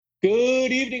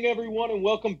Good evening, everyone, and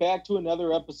welcome back to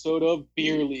another episode of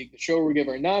Beer League, the show where we give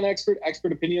our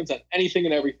expert opinions on anything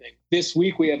and everything. This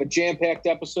week, we have a jam-packed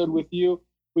episode with you.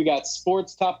 We got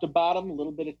sports top to bottom, a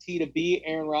little bit of T to B,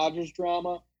 Aaron Rodgers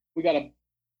drama. We got a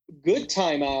good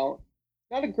timeout,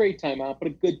 not a great timeout, but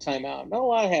a good timeout. Not a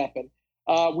lot happened.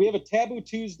 We have a Taboo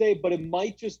Tuesday, but it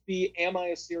might just be, am I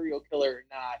a serial killer or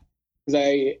not?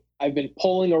 Because I've been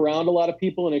polling around a lot of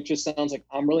people, and it just sounds like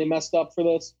I'm really messed up for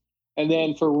this. And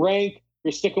then for rank,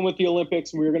 we're sticking with the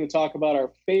Olympics, and we're going to talk about our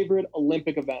favorite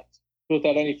Olympic events. So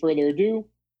without any further ado,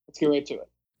 let's get right to it.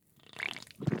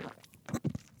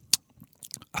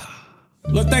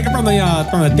 Let's take it from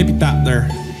the tippy top there.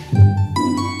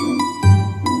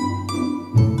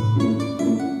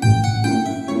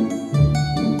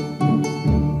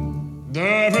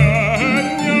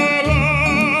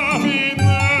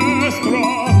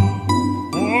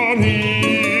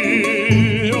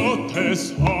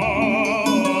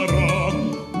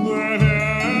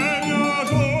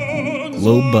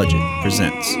 Low Budget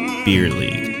presents Beer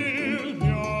League.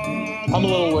 I'm a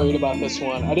little worried about this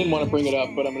one. I didn't want to bring it up,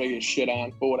 but I'm going to get shit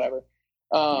on, but whatever.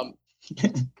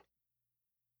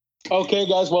 Okay,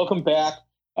 guys, welcome back.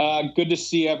 Good to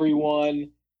see everyone.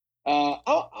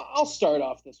 I'll start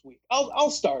off this week.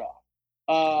 I'll start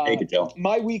off. Take it, Joe.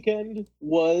 My weekend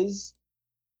was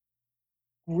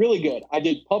really good. I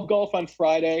did pub golf on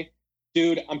Friday.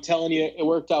 Dude, I'm telling you, it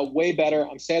worked out way better.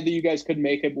 I'm sad that you guys couldn't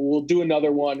make it, but we'll do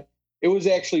another one. It was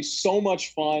actually so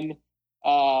much fun.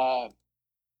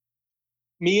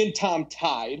 Me and Tom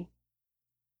tied,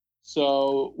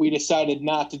 so we decided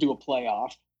not to do a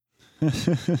playoff.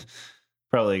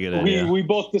 Probably a good idea. We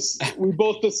both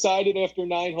decided after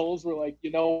 9 holes, we're like, you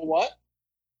know what?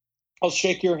 I'll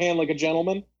shake your hand like a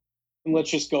gentleman, and let's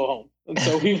just go home. And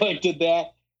so we did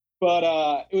that.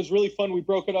 But it was really fun. We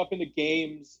broke it up into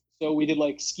games. So we did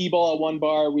skee ball at one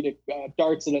bar. We did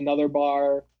darts at another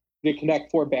bar. We did Connect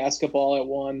Four basketball at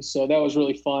one. So that was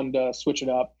really fun to switch it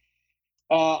up.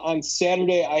 On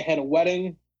Saturday, I had a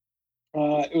wedding.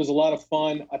 It was a lot of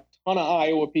fun. A ton of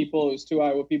Iowa people. It was 2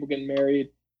 Iowa people getting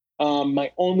married.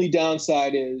 My only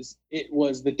downside is it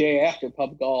was the day after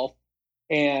pub golf.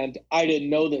 And I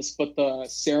didn't know this, but the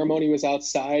ceremony was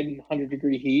outside in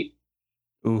 100-degree heat.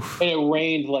 Oof. And it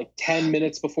rained 10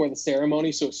 minutes before the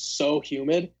ceremony, so it was so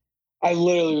humid. I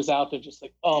literally was out there just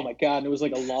oh my God. And it was a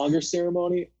longer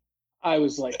ceremony. I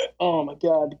was like, oh my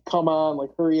God, come on,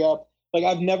 hurry up. I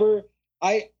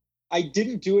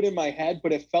didn't do it in my head,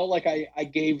 but it felt like I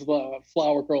gave the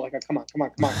flower girl come on.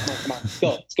 Let's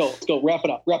go. Wrap it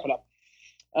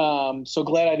up. So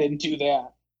glad I didn't do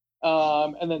that.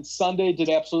 And then Sunday did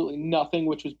absolutely nothing,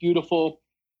 which was beautiful.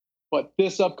 But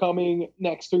this upcoming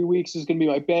next 3 weeks is going to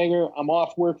be my banger. I'm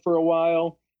off work for a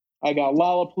while. I got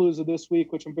Lollapalooza this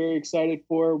week, which I'm very excited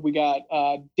for. We got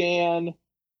Dan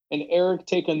and Eric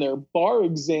taking their bar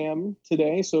exam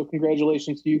today. So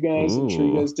congratulations to you guys. Ooh. I'm sure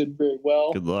you guys did very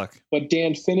well. Good luck. But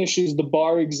Dan finishes the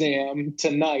bar exam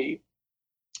tonight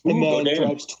and then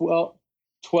drives 12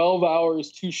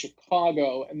 hours to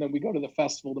Chicago. And then we go to the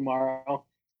festival tomorrow.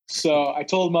 So I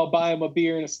told him I'll buy him a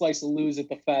beer and a slice of Luz at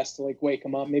the fest to wake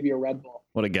him up, maybe a Red Bull.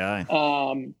 What a guy.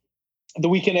 The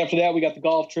weekend after that, we got the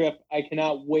golf trip. I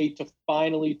cannot wait to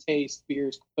finally taste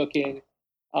beers cooking.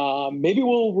 Maybe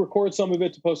we'll record some of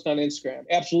it to post on Instagram.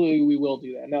 Absolutely, we will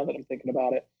do that now that I'm thinking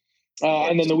about it.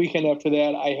 And then the weekend after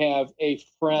that, I have a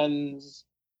friend's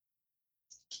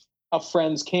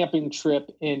camping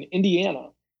trip in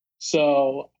Indiana.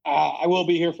 So I will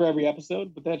be here for every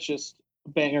episode, but that's just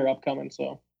a banger upcoming.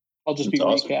 So I'll just be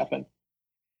recapping.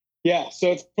 Yeah,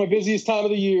 so it's my busiest time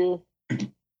of the year.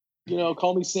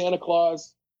 Call me Santa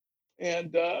Claus.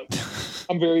 And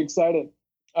I'm very excited.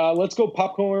 Let's go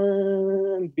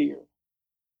popcorn beer.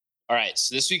 All right,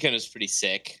 so this weekend was pretty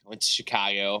sick. I went to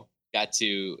Chicago. Got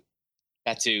to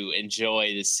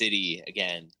enjoy the city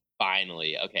again,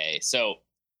 finally. Okay, so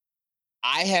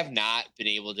I have not been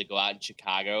able to go out in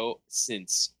Chicago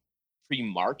since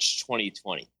pre-March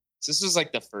 2020. So this was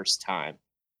the first time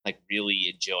really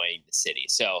enjoying the city.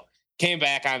 So came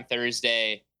back on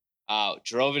Thursday,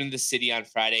 drove into the city on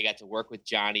Friday, got to work with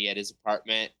Johnny at his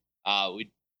apartment.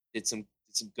 We did some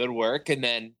good work, and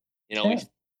then we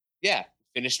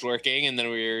finished working, and then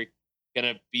we were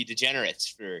gonna be degenerates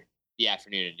for the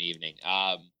afternoon and evening.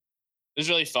 It was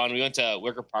really fun. We went to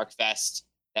Wicker Park Fest.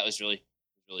 That was really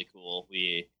cool.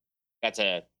 We got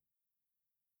to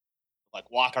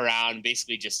walk around,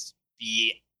 basically just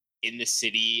be in the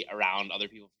city around other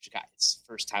people from Chicago. It's the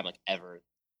first time ever,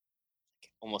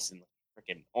 almost in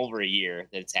freaking over a year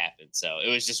that it's happened. So it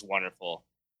was just wonderful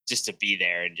just to be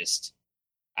there and just,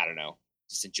 I don't know,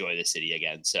 just enjoy the city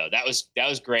again. So that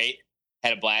was great.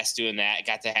 Had a blast doing that.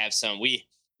 Got to have some. We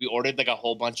ordered like a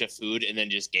whole bunch of food and then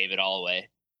just gave it all away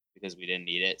because we didn't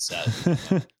need it. So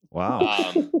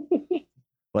Wow.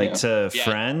 Like to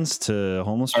friends, to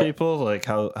homeless people, like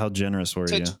how generous were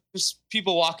you? Just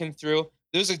people walking through.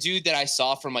 There was a dude that I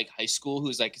saw from like high school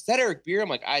who's like, "Is that Eric Beer?" I'm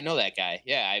like, "I know that guy.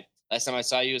 Yeah, last time I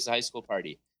saw you was a high school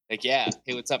party." Like, yeah,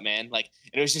 hey, what's up, man? Like,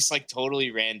 and it was just like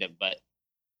totally random, but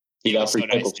he got so free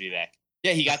nice to be back.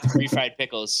 Yeah, he got the free fried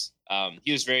pickles.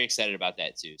 He was very excited about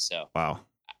that too. So wow,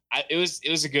 it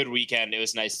was a good weekend. It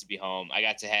was nice to be home. I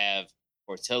got to have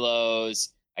Portillo's.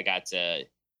 I got to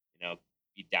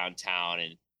be downtown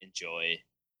and enjoy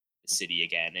the city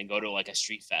again and go to like a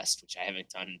street fest, which I haven't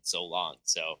done in so long.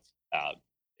 So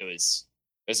it was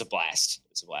a blast. It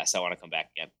was a blast. I want to come back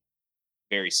again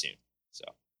very soon. So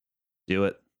do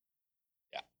it.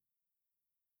 Yeah.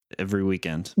 Every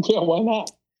weekend. Yeah, why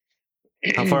not?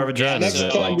 How far of a drive is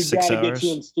it? Like 6 hours? Get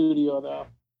you in studio though.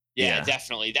 Yeah,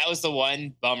 definitely. That was the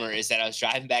one bummer is that I was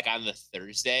driving back on the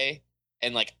Thursday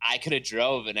and like I could have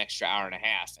drove an extra hour and a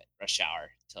half at rush hour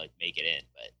to like make it in,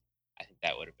 but I think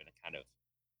that would have been a kind of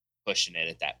pushing it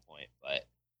at that point. But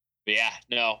yeah,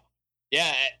 no.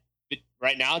 Yeah, but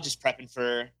right now just prepping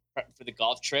for the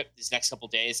golf trip these next couple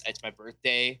days. It's my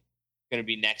birthday. Going to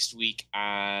be next week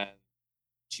on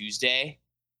Tuesday.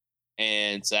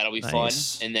 And so that'll be fun.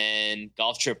 And then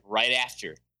golf trip right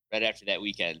after that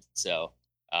weekend. So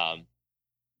I'm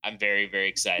very, very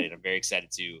excited. I'm very excited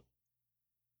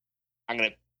I'm going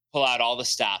to pull out all the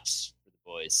stops for the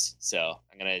boys. So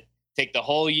I'm going to take the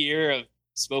whole year of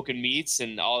smoking meats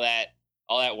and all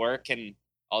that work and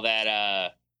all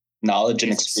that knowledge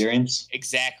and experience.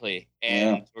 Exactly.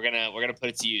 And we're gonna put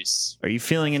it to use. Are you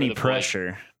feeling any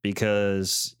pressure?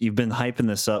 Because you've been hyping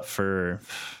this up for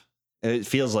it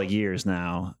feels like years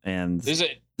now, and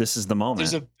this is the moment.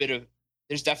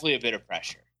 There's definitely a bit of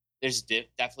pressure. There's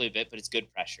definitely a bit, but it's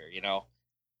good pressure. If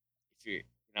you're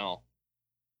you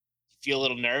feel a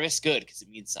little nervous, good, because it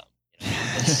means something.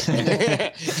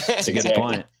 That's a good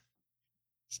point.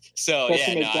 So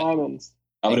diamonds.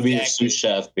 I'm going to be your sous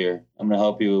chef, Beer. I'm going to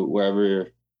help you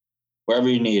wherever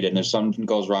you need. And if something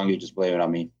goes wrong, you just blame it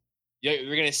on me. Yeah,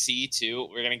 we're going to see too.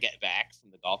 We're going to get back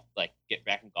from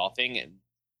from golfing, and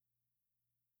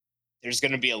there's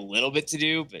going to be a little bit to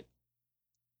do, but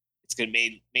it's going to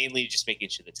mainly just making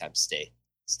sure the temps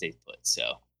stay put.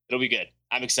 So it'll be good.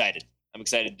 I'm excited. I'm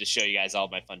excited to show you guys all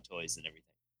my fun toys and everything.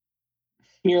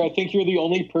 Here, I think you're the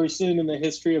only person in the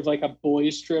history of like a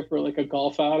boys trip or like a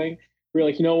golf outing. We're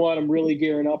like, you know what? I'm really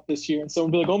gearing up this year. And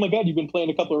someone will be like, oh my God, you've been playing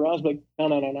a couple of rounds. But like,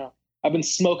 no. I've been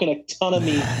smoking a ton of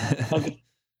meat.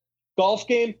 Golf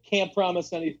game, can't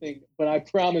promise anything, but I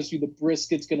promise you the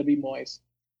brisket's going to be moist.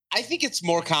 I think it's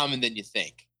more common than you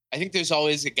think. I think there's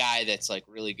always a guy that's like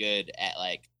really good at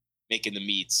like making the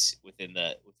meats within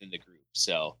the group.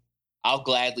 So I'll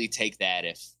gladly take that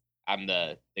if I'm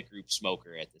the group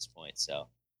smoker at this point. So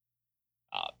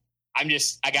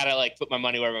I gotta like put my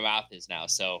money where my mouth is now.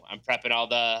 So I'm prepping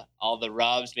all the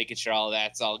rubs, making sure all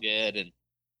that's all good, and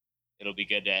it'll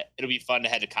be fun to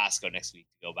head to Costco next week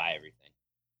to go buy everything.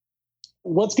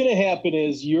 What's gonna happen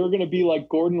is you're gonna be like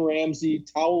Gordon Ramsay,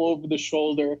 towel over the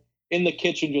shoulder in the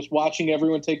kitchen, just watching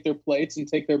everyone take their plates and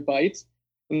take their bites,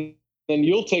 and then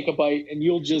you'll take a bite and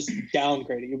you'll just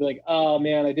downgrade it. You'll be like, oh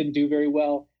man, I didn't do very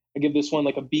well. I give this one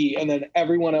like a B, and then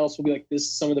everyone else will be like, this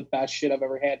is some of the best shit I've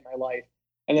ever had in my life.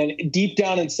 And then deep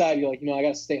down inside, you're like, I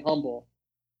got to stay humble.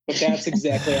 But that's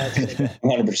exactly how it's going to go.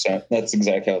 100%. That's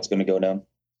exactly how it's going to go down.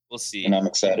 We'll see. And I'm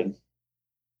excited.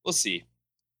 We'll see.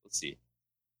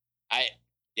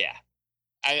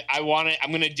 I want it.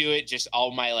 I'm going to do it just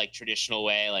all my like traditional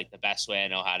way, like the best way I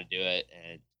know how to do it,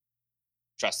 and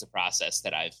trust the process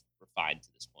that I've refined to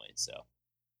this point. So,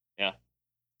 yeah,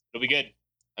 it'll be good.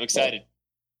 I'm excited.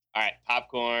 All right,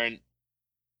 popcorn,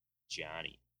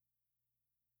 Johnny.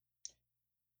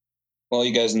 Well,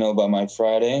 you guys know about my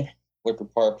Friday, Wicker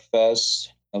Park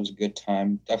Fest. That was a good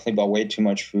time. Definitely bought way too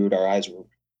much food. Our eyes were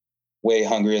way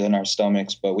hungrier than our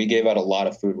stomachs, but we gave out a lot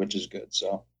of food, which is good.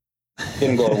 So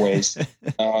didn't go to waste.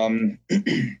 And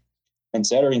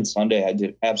Saturday and Sunday, I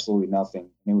did absolutely nothing.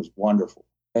 And it was wonderful.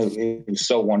 It was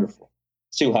so wonderful.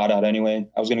 It's too hot out anyway.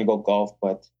 I was going to go golf,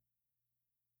 but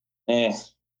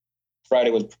Friday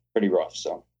was pretty rough.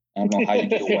 So I don't know how you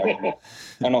did a wedding. I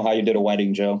don't know how you did a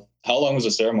wedding, Joe. How long was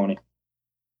the ceremony?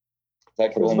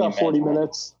 It was about 40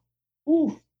 minutes.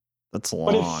 Ooh. That's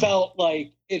long. But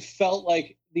it felt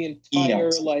like the entire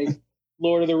like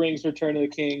Lord of the Rings Return of the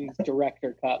King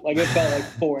director cut. Like it felt like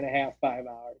 4.5, 5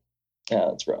 hours. Yeah,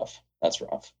 that's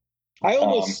rough. I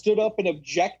almost stood up and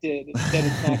objected that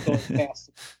it's not going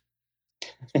past.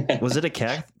 Was it a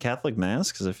Catholic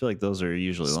mass? Because I feel like those are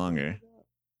usually longer.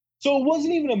 So it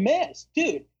wasn't even a mess,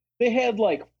 dude. They had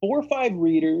like 4 or 5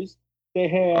 readers. They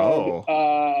had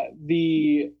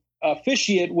the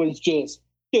officiant was just,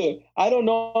 dude, I don't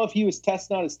know if he was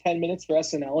testing out his 10 minutes for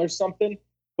SNL or something,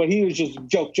 but he was just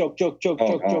joke.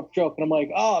 And I'm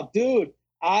like, oh, dude,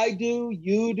 I do,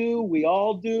 you do, we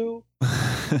all do.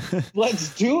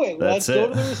 Let's do it. Let's go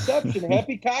to the reception.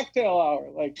 Happy cocktail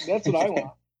hour. Like, that's what I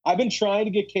want. I've been trying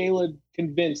to get Kayla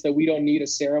convinced that we don't need a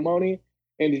ceremony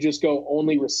and to just go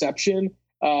only reception.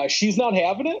 She's not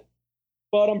having it,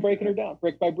 but I'm breaking her down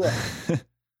brick by brick.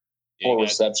 Or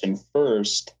reception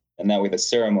first, and that way the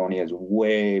ceremony is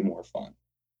way more fun.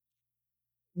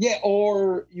 Yeah,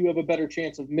 or you have a better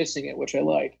chance of missing it, which I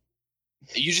like.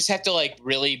 You just have to like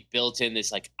really build in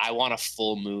this, like, I want a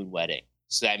full moon wedding.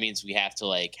 So that means we have to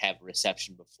like have a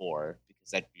reception before,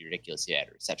 because that'd be ridiculous. Yeah,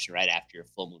 a reception right after your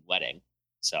full moon wedding.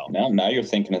 So now you're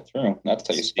thinking it through. That's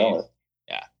how you spell it.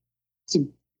 Yeah.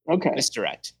 Okay.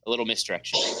 Misdirect. A little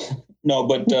misdirection. No,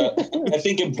 but I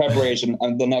think in preparation,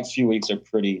 the next few weeks are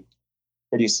pretty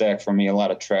sick for me. A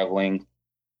lot of traveling,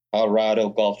 Colorado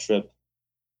golf trip,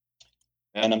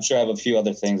 and I'm sure I have a few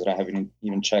other things that I haven't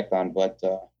even checked on. But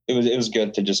it was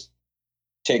good to just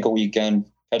take a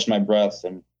weekend, catch my breath,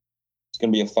 and it's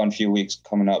going to be a fun few weeks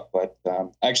coming up. But I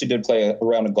actually did play a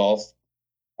round of golf.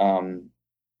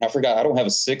 I forgot I don't have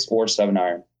a 6 or 7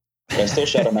 iron, but I still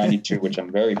shot a 92, which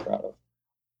I'm very proud of.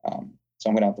 So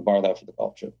I'm going to have to borrow that for the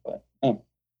golf trip, but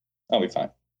I'll be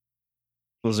fine.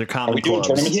 Those are common we doing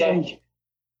clubs. tournaments?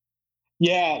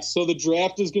 Yeah. So the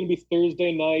draft is going to be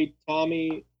Thursday night. Tom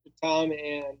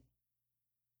and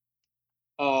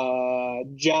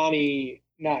Johnny,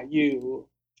 not you,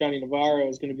 Johnny Navarro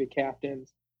is going to be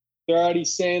captains. They're already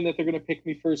saying that they're going to pick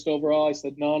me first overall. I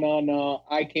said, no,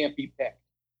 I can't be picked.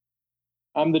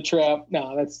 I'm the trap.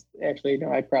 No, that's actually,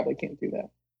 no, I probably can't do that.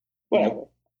 Whatever. Yeah.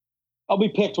 I'll be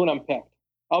picked when I'm picked.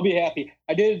 I'll be happy.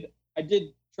 I did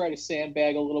try to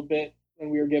sandbag a little bit when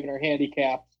we were giving our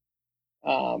handicaps.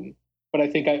 But I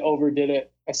think I overdid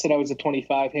it. I said I was a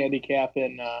 25 handicap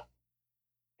and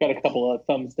got a couple of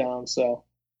thumbs down. So,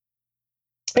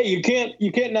 hey, you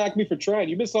can't knock me for trying.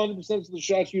 You miss 100% of the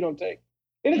shots you don't take.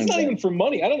 And it's not even for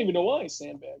money. I don't even know why I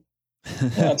sandbag.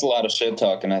 That's a lot of shit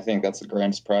talking. I think that's the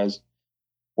grand prize.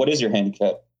 What is your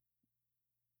handicap?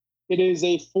 It is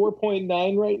a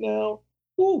 4.9 right now.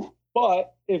 Ooh,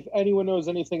 but if anyone knows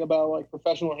anything about like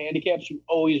professional handicaps, you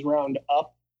always round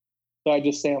up. So I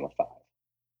just say I'm a 5.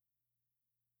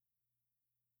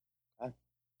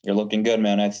 You're looking good,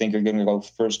 man. I think you're going to go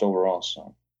first overall.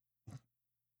 So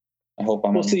I hope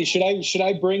I'm. We'll see. Should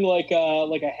I bring like a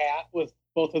hat with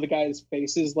both of the guys'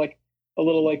 faces, like a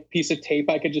little like piece of tape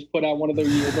I could just put on one of their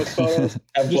yearbook photos?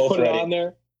 Just put it on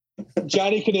there.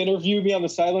 Johnny can interview me on the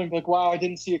sideline, like, "Wow, I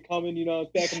didn't see it coming. You know,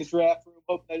 back in the draft room,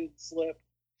 hope I didn't slip."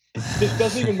 This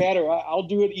doesn't even matter. I'll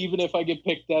do it even if I get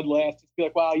picked dead last. Just be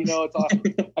like, "Wow, you know, it's awesome.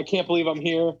 I can't believe I'm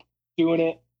here doing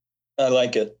it." I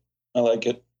like it.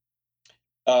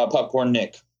 Popcorn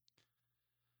Nick.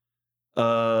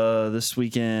 This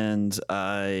weekend,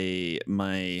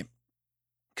 my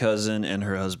cousin and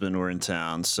her husband were in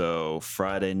town. So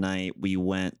Friday night we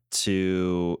went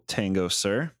to Tango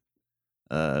Sur,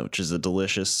 which is a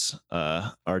delicious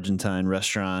Argentine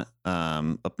restaurant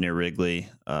up near Wrigley.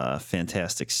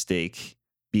 Fantastic steak,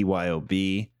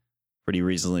 BYOB, pretty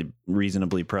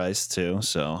reasonably priced too.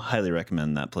 So highly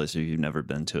recommend that place if you've never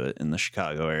been to it in the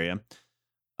Chicago area.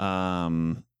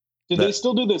 Did they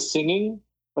still do the singing,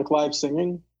 like live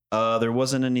singing? There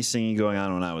wasn't any singing going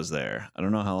on when I was there. I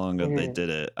don't know how long ago they did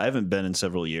it. I haven't been in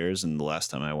several years, and the last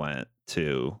time I went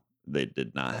to, they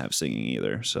did not have singing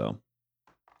either. So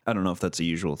I don't know if that's a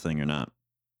usual thing or not.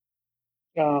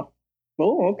 Oh,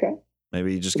 okay.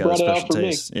 Maybe you just got a special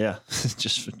taste. Yeah,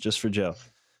 just for Joe.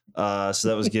 So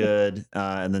that was good.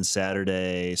 And then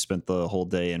Saturday, spent the whole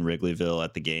day in Wrigleyville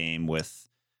at the game with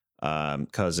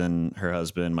cousin, her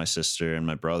husband, my sister, and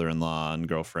my brother-in-law and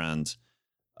girlfriend.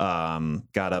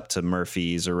 Got up to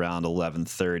Murphy's around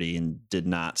 11:30 and did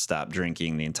not stop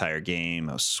drinking the entire game.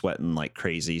 I was sweating like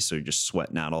crazy, so just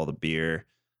sweating out all the beer.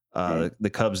 The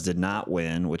Cubs did not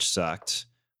win, which sucked,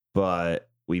 but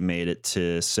we made it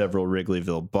to several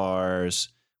Wrigleyville bars,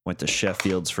 went to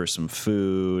Sheffield's for some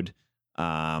food,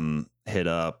 hit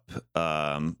up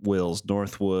Will's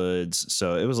Northwoods.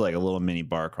 So it was like a little mini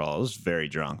bar crawl. I was very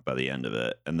drunk by the end of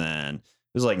it. And then it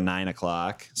was like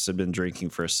 9:00. So I've been drinking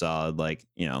for a solid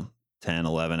 10,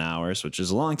 11 hours, which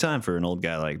is a long time for an old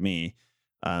guy like me.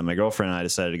 My girlfriend and I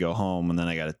decided to go home, and then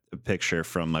I got a picture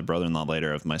from my brother-in-law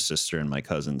later of my sister and my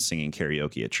cousin singing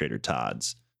karaoke at Trader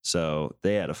Todd's. So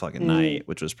they had a fucking night,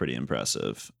 which was pretty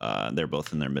impressive. They're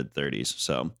both in their mid-30s.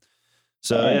 So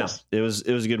So nice. Yeah, it was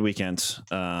a good weekend,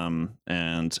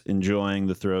 and enjoying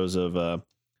the throes of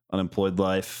unemployed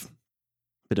life.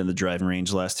 Been in the driving range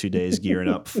the last 2 days, gearing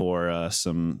up for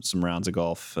some rounds of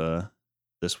golf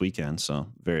this weekend. So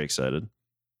very excited.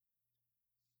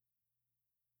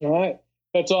 All right,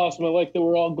 that's awesome. I like that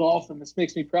we're all golfing. This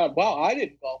makes me proud. Wow, I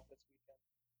didn't golf this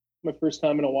weekend. My first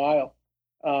time in a while.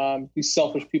 These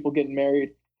selfish people getting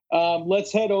married.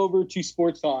 Let's head over to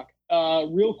sports talk.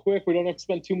 Real quick, we don't have to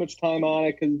spend too much time on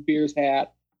it because beer's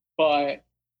hat, but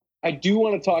I do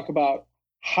want to talk about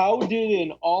how did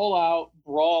an all-out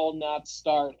brawl not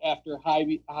start after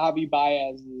Javi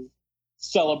Baez's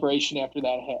celebration after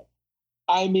that hit?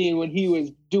 I mean, when he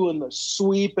was doing the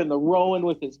sweep and the rowing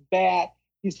with his bat,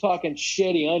 he's talking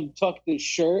shit. He untucked his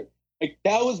shirt. Like,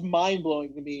 that was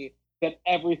mind-blowing to me that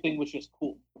everything was just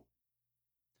cool.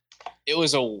 It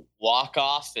was a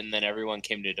walk-off, and then everyone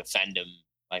came to defend him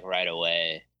like right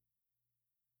away.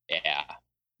 Yeah.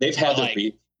 They've had their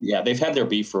beef. Yeah, they've had their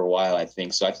beef for a while, I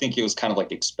think. So I think it was kind of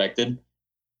like expected.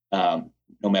 No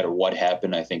matter what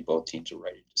happened, I think both teams are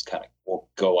ready to just kind of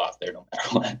go out there no matter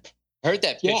what. I heard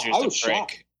that pitcher's a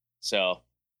prick. So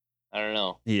I don't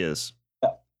know. He is.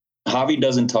 Javi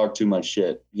doesn't talk too much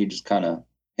shit. He just kind of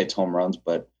hits home runs,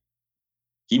 but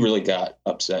he really got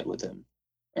upset with him.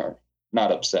 Or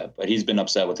not upset, but he's been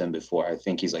upset with him before. I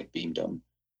think he's like beamed him.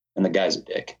 And the guy's a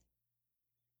dick.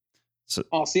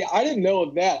 See, I didn't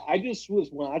know that. I just was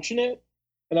watching it,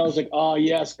 and I was like, oh,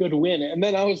 yes, good win. And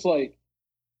then I was like,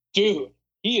 dude,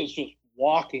 he is just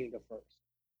walking to first.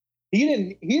 He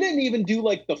didn't even do,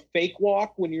 like, the fake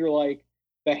walk when you're, like,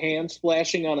 the hand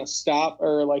splashing on a stop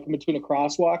or, like, in between a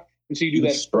crosswalk. And so you do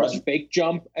that first fake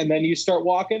jump, and then you start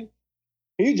walking.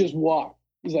 He just walked.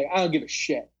 He's like, I don't give a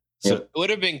shit. So it would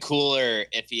have been cooler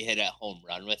if he hit a home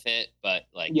run with it, but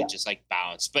it just like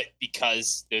bounced. But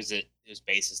because there's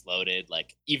bases loaded,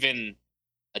 like even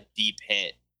a deep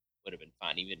hit would have been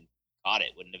fine. Even caught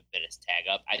it wouldn't have been his tag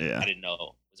up. I didn't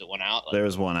know. Was it one out? There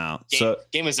was one out.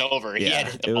 Game was over. Yeah, he had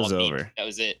to hit the ball was deep. over. That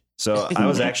was it. So I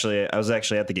was actually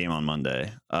at the game on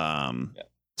Monday.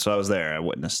 So I was there. I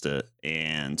witnessed it,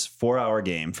 and 4-hour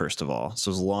game. First of all, so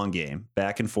it was a long game,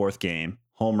 back and forth game,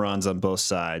 home runs on both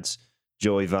sides.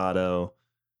 Joey Votto,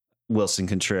 Wilson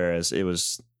Contreras. It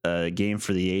was a game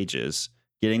for the ages.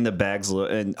 Getting the bags,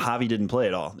 and Javi didn't play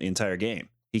at all the entire game.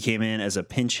 He came in as a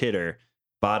pinch hitter,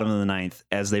 bottom of the ninth,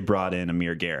 as they brought in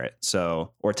Amir Garrett.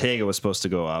 So Ortega was supposed to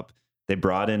go up. They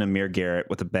brought in Amir Garrett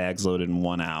with the bags loaded and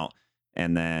 1 out.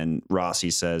 And then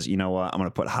Rossi says, you know what? I'm going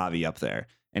to put Javi up there.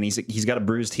 And he's got a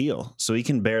bruised heel, so he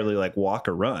can barely like walk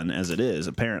or run as it is.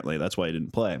 Apparently, that's why he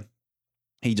didn't play.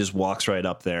 He just walks right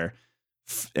up there.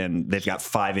 And they've got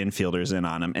 5 infielders in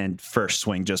on him, and first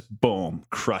swing just boom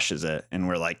crushes it, and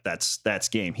we're like, that's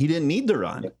game. He didn't need to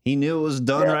run. He knew it was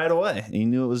done right away.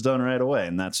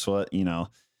 And that's what,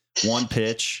 one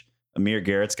pitch. Amir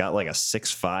Garrett's got like a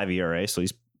 6.5 ERA, so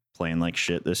he's playing like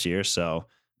shit this year. So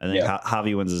I think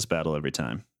Javi wins this battle every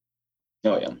time.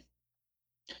 Oh yeah.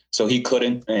 So he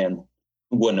couldn't and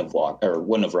wouldn't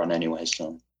have run anyway.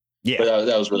 So. Yeah, but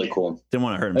that was really cool. Didn't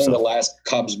want to hurt himself. I think the last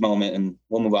Cubs moment, and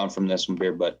we'll move on from this one,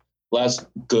 Beer, but last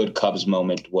good Cubs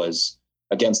moment was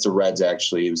against the Reds,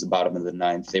 actually. It was the bottom of the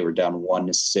ninth. They were down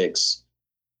 1-6,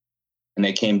 and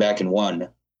they came back and won,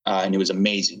 and it was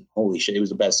amazing. Holy shit, it was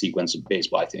the best sequence of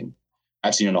baseball, I think,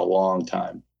 I've seen in a long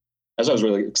time. That's why I was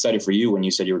really excited for you when you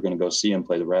said you were going to go see him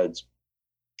play the Reds.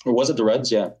 Or was it the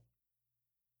Reds? Yeah.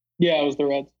 Yeah, it was the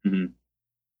Reds. Mm-hmm.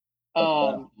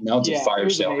 Now it's a fire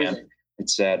sale, man.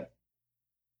 It's sad.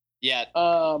 Yeah.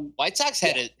 White Sox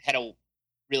had a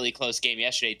really close game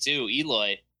yesterday too.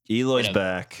 Eloy's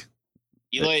back.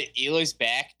 Eloy's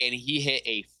back, and he hit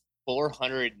a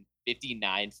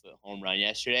 459-foot home run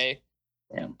yesterday.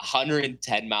 Damn.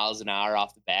 110 miles an hour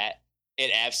off the bat.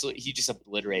 He just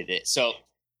obliterated it. So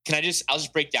I'll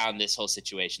just break down this whole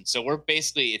situation. So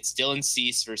it's Dylan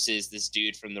Cease versus this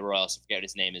dude from the Royals. I forget what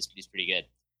his name is, but he's pretty good.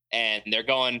 And they're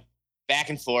going back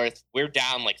and forth. We're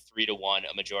down like 3-1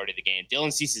 a majority of the game.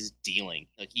 Dylan Cease is dealing.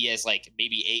 Like, he has like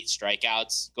maybe 8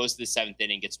 strikeouts, goes to the 7th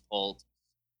inning, gets pulled.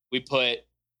 We put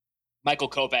Michael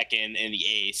Kopech in the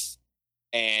 8th,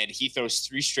 and he throws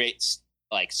 3 straight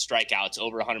like strikeouts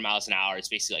over 100 miles an hour. It's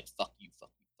basically like, fuck you.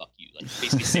 Like,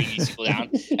 basically sitting these people down.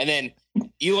 And then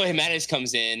Eloy Jimenez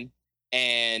comes in,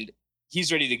 and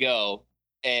he's ready to go.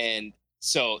 And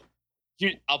so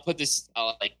here, I'll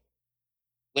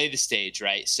lay the stage,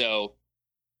 right? So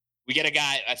we get a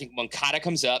guy, I think Moncada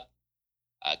comes up,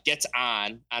 gets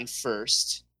on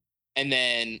first, and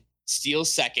then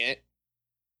steals second,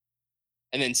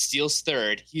 and then steals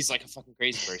third. He's like a fucking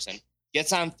crazy person.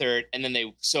 Gets on third, and then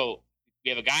we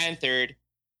have a guy on third,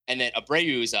 and then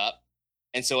Abreu is up,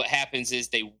 And so what happens is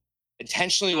they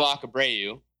intentionally walk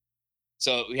Abreu.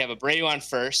 So we have Abreu on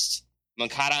first,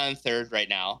 Moncada on third right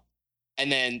now.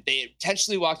 And then they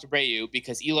intentionally walked Abreu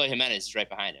because Eloy Jimenez is right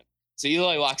behind him. So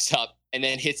Eloy walks up and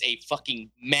then hits a fucking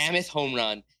mammoth home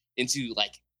run into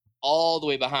like all the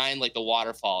way behind like the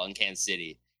waterfall in Kansas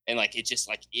City. And like it just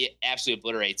like it absolutely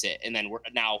obliterates it. And then we're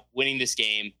now winning this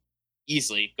game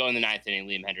easily. Go in the 9th inning,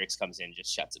 Liam Hendricks comes in and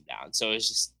just shuts him down. So it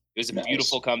was a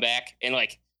beautiful comeback. And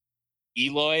like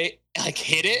Eloy like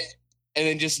hit it and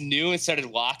then just knew and started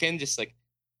walking, just like,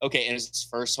 okay. And it was his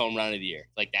first home run of the year.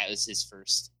 Like that was his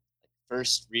first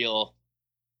real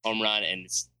home run, and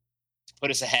it's to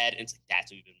put us ahead. And it's like, that's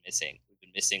what we've been missing. We've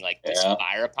been missing like this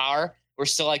firepower. We're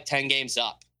still like 10 games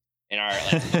up in our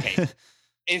like, okay.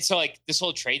 And so like this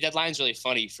whole trade deadline is really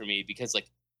funny for me because like,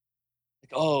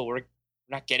 oh, we're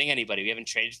not getting anybody. We haven't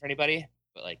traded for anybody,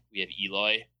 but like we have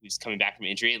Eloy who's coming back from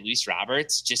injury. Luis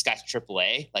Roberts just got to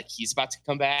AAA. Like he's about to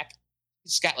come back.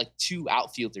 He's got like 2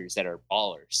 outfielders that are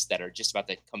ballers that are just about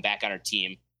to come back on our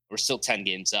team. We're still 10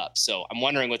 games up. So I'm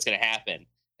wondering what's going to happen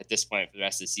at this point for the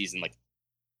rest of the season. Like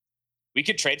we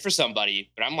could trade for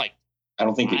somebody, but I'm like, I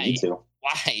don't think we need to.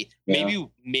 Why? Yeah.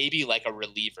 Maybe like a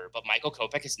reliever, but Michael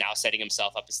Kopech is now setting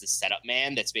himself up as the setup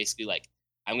man. That's basically like,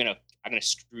 I'm going to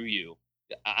screw you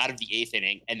out of the 8th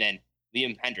inning. And then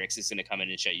Liam Hendricks is going to come in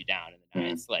and shut you down in the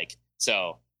 9th. Like,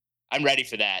 so I'm ready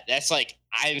for that. That's like,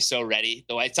 I'm so ready.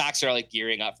 The White Sox are like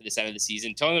gearing up for this end of the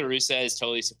season. Tony La Russa has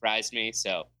totally surprised me.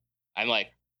 So I'm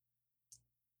like,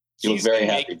 he was very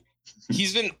happy.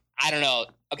 He's been, I don't know.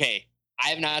 Okay. I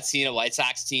have not seen a White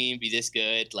Sox team be this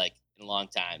good like in a long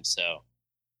time. So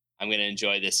I'm going to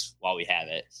enjoy this while we have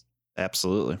it.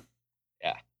 Absolutely.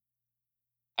 Yeah.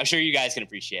 I'm sure you guys can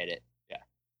appreciate it. Yeah.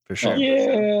 For sure.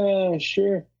 Yeah,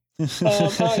 sure.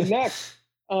 All right, next.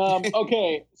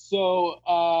 Okay.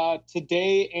 So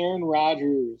today Aaron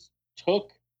Rodgers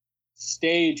took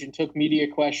stage and took media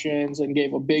questions and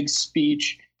gave a big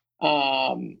speech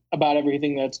about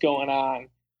everything that's going on.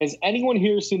 Has anyone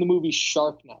here seen the movie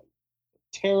Shark Night?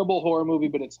 Terrible horror movie,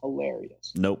 but it's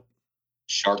hilarious. Nope.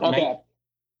 Shark Night. Okay.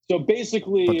 So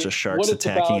basically, bunch of sharks what it's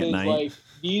attacking about at is night. like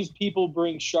these people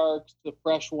bring sharks to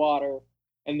fresh water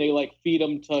and they like feed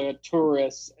them to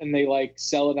tourists and they like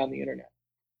sell it on the internet.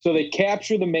 So they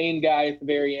capture the main guy at the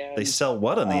very end. They sell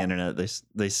what on the internet? They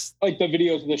like the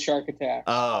videos of the shark attack.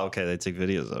 Oh, okay. They take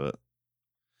videos of it.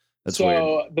 That's so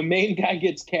weird. The main guy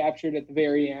gets captured at the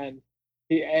very end,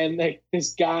 and like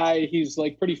this guy, he's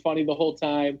like pretty funny the whole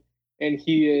time, and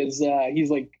he's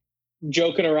like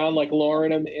joking around, like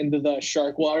lowering him into the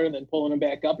shark water and then pulling him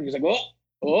back up, and he's like,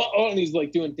 oh, and he's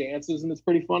like doing dances, and it's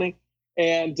pretty funny.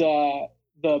 And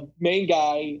the main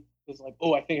guy is like,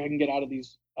 oh, I think I can get out of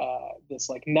these this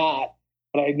like knot,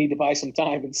 but I need to buy some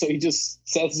time. And so he just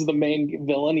says to the main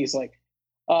villain, he's like,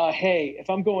 hey,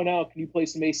 if I'm going out, can you play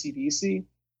some AC/DC?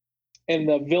 And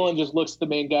the villain just looks at the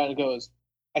main guy and goes,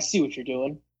 I see what you're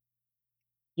doing.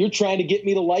 You're trying to get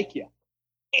me to like you.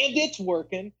 And it's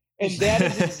working. And that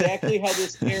is exactly how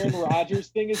this Aaron Rodgers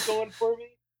thing is going for me.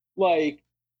 Like,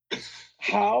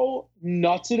 how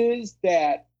nuts it is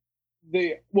that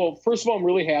first of all, I'm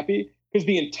really happy because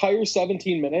the entire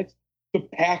 17 minutes, the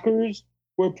Packers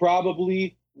were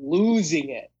probably losing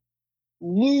it.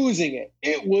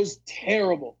 It was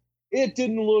terrible. It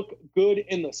didn't look good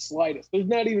in the slightest. There's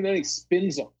not even any spin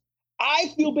zone.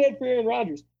 I feel bad for Aaron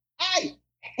Rodgers. I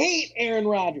hate Aaron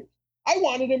Rodgers. I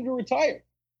wanted him to retire.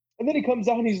 And then he comes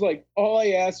out and he's like, all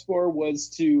I asked for was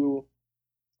to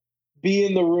be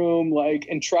in the room, like,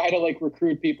 and try to like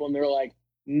recruit people. And they're like,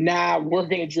 nah, we're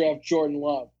going to draft Jordan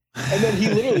Love. And then he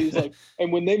literally is like,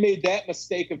 and when they made that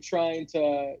mistake of trying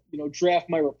to, draft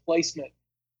my replacement,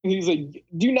 and he's like,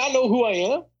 do you not know who I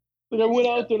am? Like, I went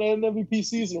out there and I had an MVP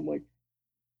season.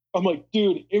 I'm like,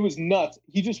 dude, it was nuts.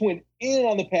 He just went in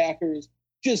on the Packers,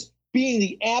 just being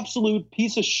the absolute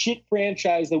piece of shit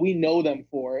franchise that we know them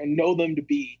for and know them to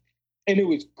be. And it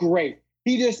was great.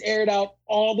 He just aired out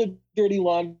all the dirty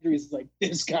laundry. He's like,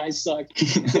 this guy sucked.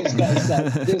 This guy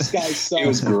sucked. This guy sucked. It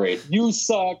was great. You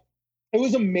suck. It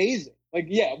was amazing. Like,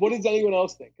 yeah, what does anyone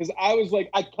else think? Because I was like,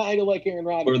 I kind of like Aaron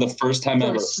Rodgers. For the first time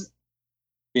ever.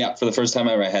 Yeah, for the first time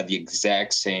ever, I had the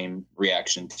exact same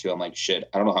reaction to. I'm like, shit,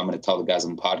 I don't know how I'm going to tell the guys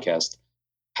on the podcast.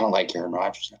 I don't like Aaron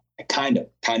Rodgers now. I kind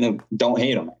of don't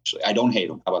hate him, actually. I don't hate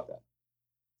him. How about that?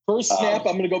 First snap,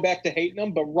 I'm going to go back to hating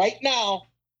him. But right now,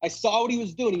 I saw what he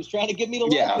was doing. He was trying to get me to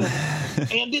like him.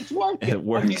 And it's working. It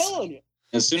works. I'm telling you.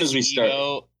 As soon as we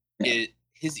start.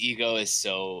 His ego is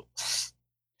so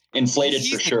inflated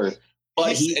for sure.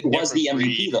 But he was the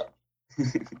MVP, though.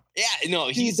 Yeah, no,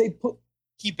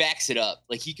 he backs it up.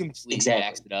 Like, he completely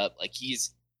backs it up. Like,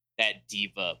 he's that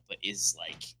diva, but is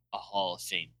like a Hall of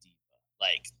Fame diva.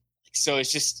 Like so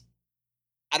it's just,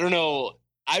 I don't know.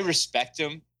 I respect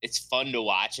him. It's fun to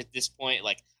watch at this point.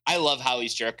 Like, I love how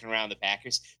he's jerking around the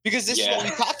Packers because this is what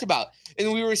we talked about.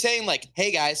 And we were saying, like,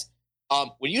 hey, guys,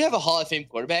 when you have a Hall of Fame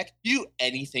quarterback, you do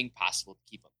anything possible to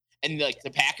keep him. And, like, the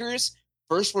Packers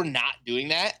first were not doing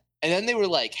that. And then they were,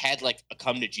 like, had, like, a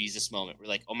come to Jesus moment. We're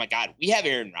like, oh, my God, we have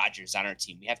Aaron Rodgers on our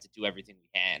team. We have to do everything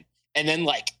we can. And then,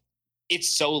 like, it's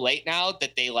so late now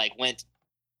that they, like, went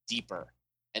deeper.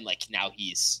 And, like, now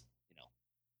he's, you know,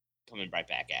 coming right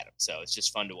back at him. So it's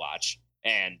just fun to watch.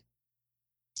 And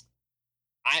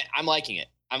I'm liking it.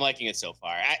 I'm liking it so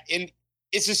far. And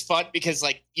it's just fun because,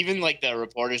 like, even, like, the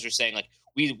reporters are saying, like,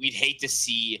 we'd hate to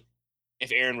see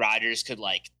if Aaron Rodgers could,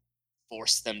 like,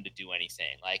 force them to do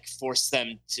anything, like force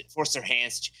their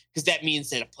hands, because that means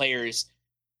that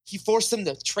he forced them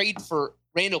to trade for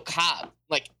Randall Cobb,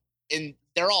 like, and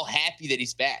they're all happy that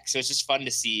he's back. So it's just fun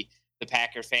to see the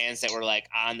Packer fans that were like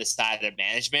on the side of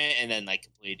management and then like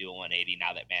completely do a 180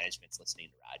 now that management's listening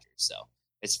to Rodgers. So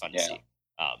it's fun to see.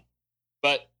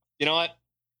 But you know what?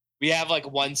 We have like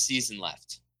one season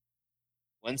left.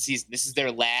 One season. This is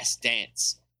their last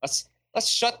dance. Let's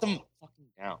shut them fucking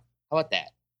down. How about that?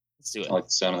 Let's do it. I like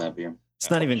the sound of that beer.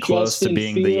 It's not even close to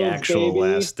being the actual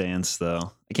Last Dance,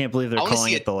 though. I can't believe they're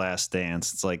calling it the Last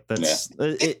Dance. It's like, that's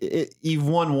you've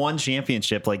won one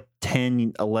championship like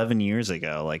 10, 11 years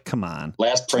ago. Like, come on.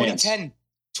 Last Prince.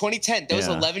 2010. That was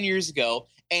 11 years ago.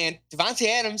 And Devontae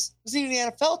Adams wasn't even in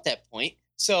the NFL at that point.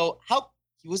 So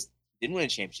he didn't win a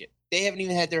championship. They haven't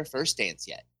even had their first dance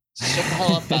yet. So shut the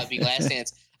hell up about being Last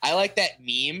Dance. I like that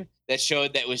meme that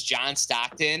showed that was John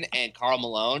Stockton and Karl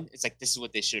Malone. It's like, this is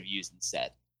what they should have used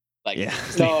instead. Like, yeah.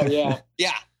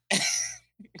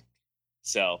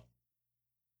 So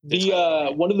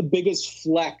one of the biggest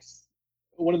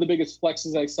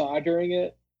flexes I saw during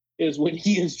it is when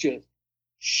he is just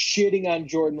shitting on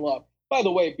Jordan Love. By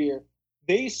the way, Beer,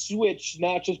 they switched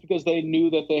not just because they knew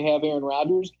that they have Aaron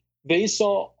Rodgers. They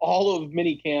saw all of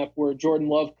minicamp where Jordan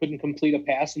Love couldn't complete a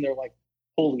pass, and they're like,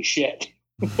 holy shit.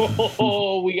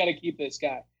 Oh, we got to keep this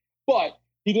guy. But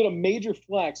he did a major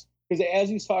flex because as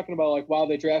he's talking about, like, wow,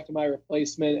 they drafted my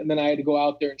replacement, and then I had to go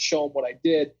out there and show him what I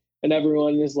did. And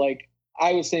everyone is like,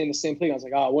 I was saying the same thing. I was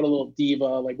like, oh, what a little diva,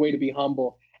 like, way to be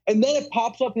humble. And then it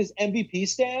pops up his MVP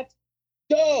stats.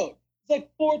 Dude, it's like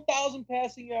 4,000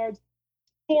 passing yards,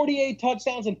 48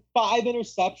 touchdowns, and 5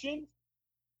 interceptions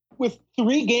with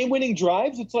 3 game-winning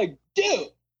drives. It's like, dude.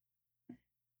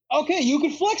 Okay, you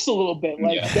can flex a little bit.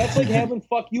 Like, that's like having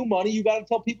fuck you money. You got to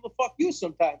tell people to fuck you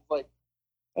sometimes. Like,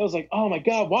 I was like, oh my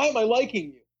God, why am I liking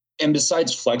you? And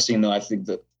besides flexing, though, I think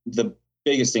the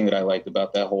biggest thing that I liked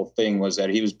about that whole thing was that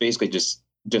he was basically just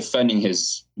defending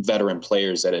his veteran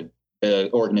players that the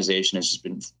organization has just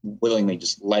been willingly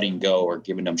just letting go or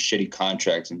giving them shitty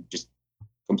contracts and just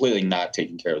completely not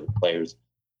taking care of the players.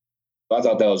 So I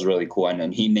thought that was really cool. And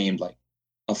then he named like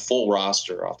a full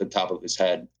roster off the top of his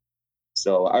head.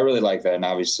 So I really like that. And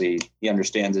obviously he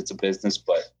understands it's a business,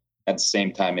 but at the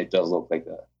same time, it does look like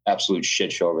an absolute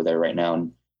shit show over there right now.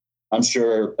 And I'm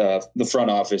sure the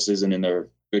front office isn't in their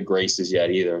good graces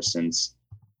yet either, since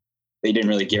they didn't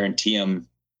really guarantee him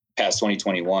past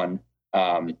 2021.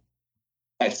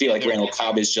 I feel like Randall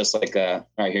Cobb is just like all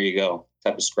right, here you go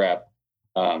type of scrap.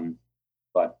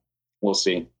 But we'll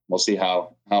see. We'll see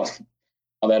how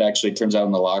that actually turns out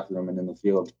in the locker room and in the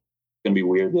field. It's going to be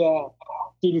weird. Yeah.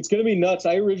 Dude, it's going to be nuts.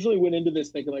 I originally went into this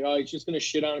thinking like, oh, he's just going to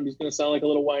shit on him. He's going to sound like a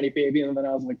little whiny baby. And then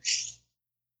I was like,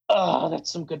 oh,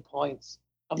 that's some good points.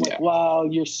 I'm like, wow,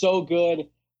 you're so good.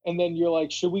 And then you're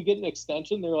like, should we get an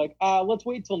extension? They're like, let's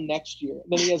wait till next year.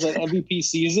 And then he has an MVP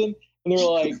season. And they're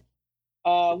like,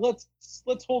 let's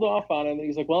hold off on it. And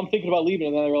he's like, well, I'm thinking about leaving.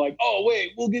 And then they were like, oh,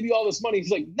 wait, we'll give you all this money.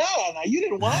 He's like, no, you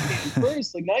didn't want me at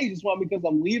first. Like, now you just want me because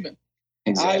I'm leaving.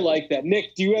 Exactly. I like that.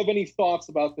 Nick, do you have any thoughts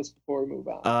about this before we move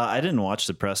on? I didn't watch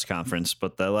the press conference,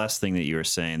 but the last thing that you were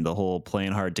saying, the whole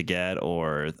playing hard to get,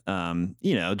 or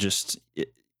just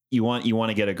you want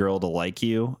to get a girl to like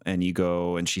you, and you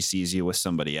go and she sees you with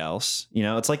somebody else.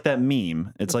 It's like that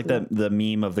meme. It's like the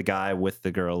meme of the guy with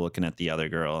the girl looking at the other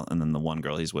girl, and then the one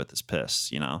girl he's with is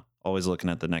pissed. Always looking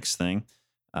at the next thing.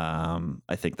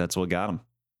 I think that's what got him.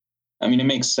 I mean, it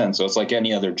makes sense. So it's like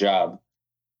any other job.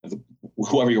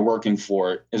 Whoever you're working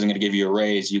for isn't going to give you a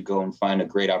raise. You go and find a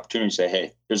great opportunity. Say,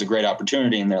 hey, there's a great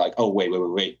opportunity. And they're like, oh,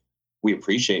 wait. We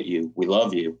appreciate you. We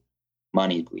love you.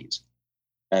 Money, please.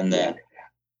 And then,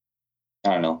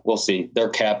 I don't know. We'll see. Their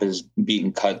cap is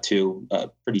beaten cut to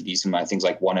pretty decent. I think it's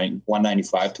like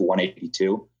 195 to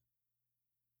 182.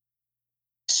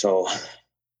 So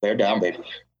they're down, baby.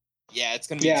 Yeah, it's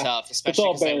going to be tough, especially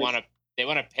because they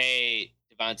want to pay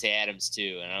Davante Adams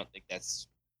too, and I don't think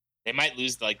they might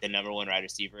lose the number one wide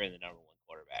receiver and the number one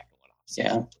quarterback in one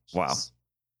offseason. Yeah. Wow.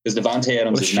 Because Davante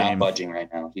Adams is not budging right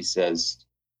now. He says,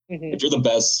 Mhm. if you're the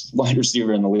best wide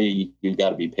receiver in the league, you've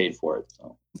got to be paid for it.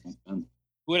 So, who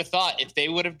would have thought if they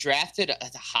would have drafted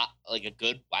a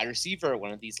good wide receiver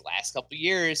one of these last couple of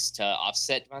years to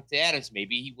offset Davante Adams,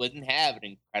 maybe he wouldn't have an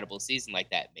incredible season like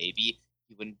that. Maybe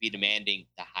he wouldn't be demanding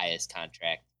the highest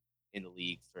contract in the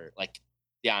league for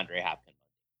DeAndre Hopkins.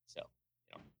 So,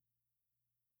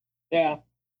 Yeah.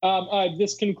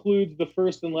 This concludes the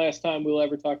first and last time we'll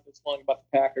ever talk this long about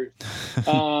the Packers.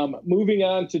 Moving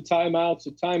on to timeouts.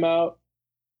 A timeout.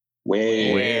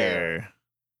 Where?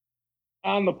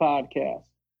 On the podcast.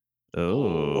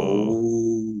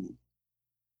 Oh.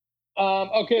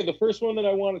 Okay, the first one that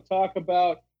I want to talk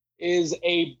about is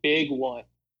a big one.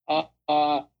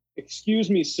 Excuse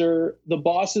me, sir. The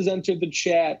boss has entered the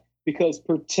chat because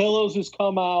Portillo's has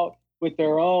come out with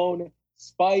their own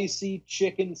spicy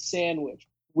chicken sandwich.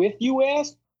 With, you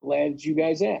asked? Glad you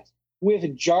guys asked. With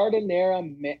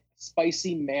Jardinera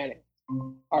spicy mayonnaise.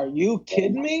 Are you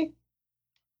kidding me?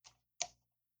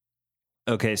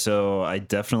 Okay, so I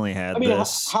definitely had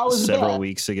this several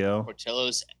weeks ago.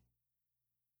 Portillo's,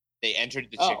 they entered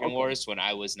the chicken wars when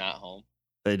I was not home.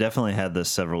 They definitely had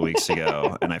this several weeks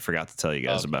ago, and I forgot to tell you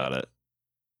guys about it.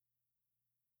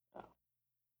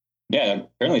 Yeah,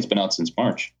 apparently it's been out since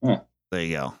March. Huh. There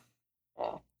you go.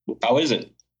 How is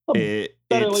it?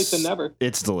 Better late than never.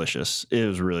 It's delicious. It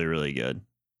was really, really good.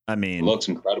 I mean, it looks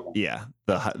incredible. Yeah,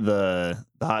 the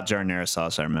hot jardinera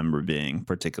sauce I remember being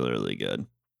particularly good.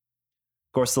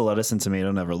 Of course, the lettuce and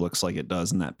tomato never looks like it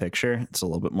does in that picture. It's a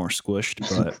little bit more squished,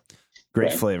 but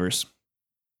great flavors.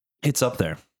 It's up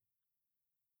there.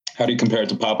 How do you compare it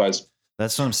to Popeyes?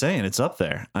 That's what I'm saying. It's up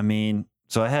there. I mean,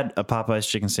 so I had a Popeyes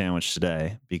chicken sandwich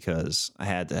today because I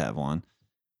had to have one.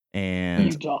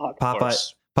 And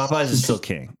Popeyes is still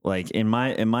king. Like in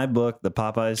my book, the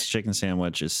Popeyes chicken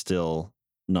sandwich is still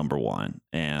number one.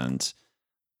 And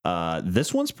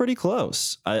this one's pretty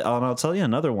close. I'll tell you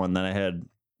another one that I had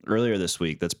earlier this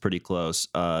week that's pretty close.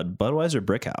 Budweiser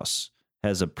Brickhouse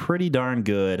has a pretty darn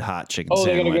good hot chicken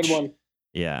sandwich. They got a good one.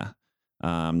 Yeah.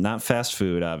 Not fast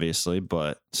food, obviously,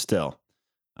 but still.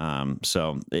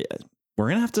 So we're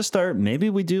going to have to start. Maybe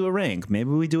we do a rank.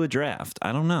 Maybe we do a draft.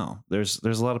 I don't know. There's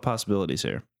a lot of possibilities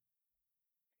here.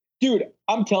 Dude,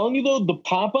 I'm telling you, though, the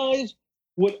Popeyes,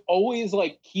 what always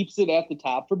keeps it at the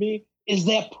top for me is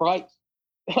that price.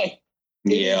 It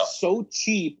is so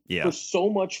cheap for so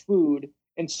much food.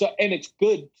 And it's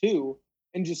good, too.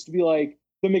 And just to be the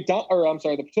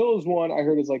Portillo's one I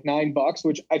heard is $9,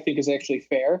 which I think is actually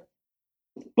fair.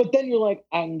 But then you're like,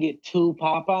 I can get 2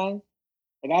 Popeyes.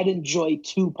 I'd enjoy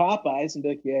 2 Popeyes and be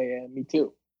like, yeah, me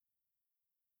too.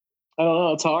 I don't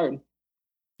know. It's hard.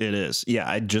 It is. Yeah,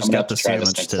 I just got the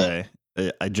sandwich today.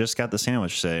 I just got the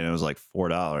sandwich today, and it was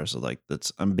 $4. So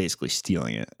I'm basically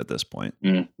stealing it at this point.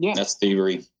 Yeah, that's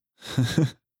thievery.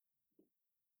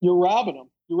 You're robbing them.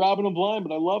 You're robbing them blind,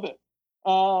 but I love it.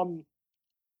 Oh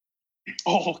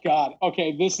God.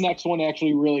 Okay, this next one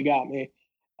actually really got me.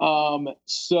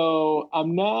 So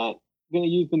I'm not going to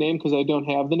use the name because I don't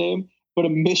have the name, but a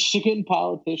Michigan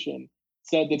politician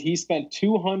said that he spent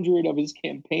 $200 of his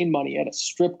campaign money at a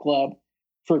strip club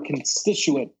for a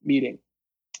constituent meeting.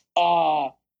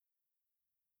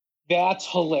 That's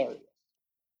hilarious.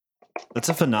 That's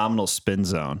a phenomenal spin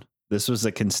zone. This was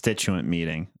a constituent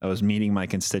meeting. I was meeting my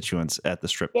constituents at the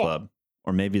strip club,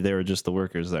 or maybe they were just the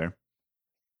workers there.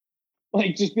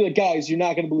 Just be like, guys, you're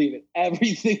not going to believe it.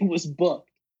 Everything was booked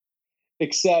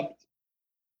except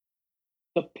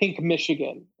the Pink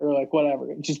Michigan or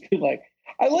whatever. And just be like,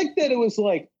 I like that it was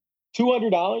 $200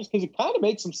 because it kind of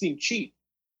makes them seem cheap.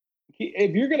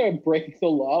 If you're going to break the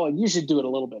law, you should do it a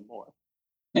little bit more.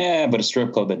 Yeah, but a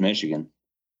strip club in Michigan.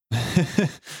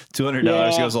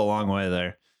 $200 goes a long way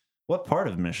there. What part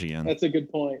of Michigan? That's a good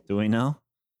point. Do we know?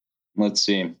 Let's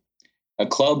see. A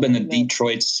club in the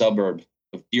Detroit suburb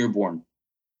of Dearborn.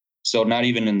 So not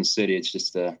even in the city. It's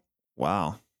just a...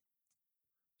 Wow.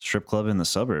 Strip club in the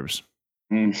suburbs.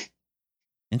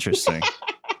 Interesting.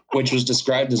 Which was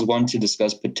described as one to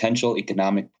discuss potential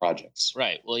economic projects.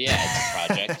 Right. Well, yeah,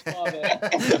 it's a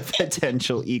project.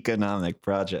 Potential economic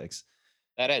projects.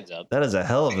 That adds up. That is a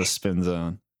hell of a spin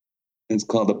zone. It's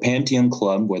called the Pantheon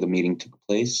Club, where the meeting took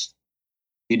place.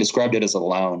 He described it as a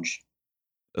lounge.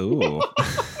 Ooh.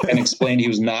 And explained he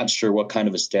was not sure what kind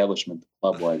of establishment the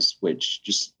club was, which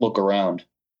just look around.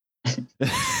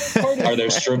 Are there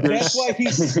strippers? That's why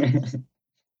he's...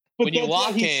 When you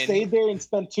walk in, stayed there and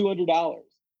spent $200.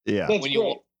 Yeah. That's when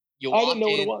great. You walk I didn't know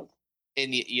in what it was.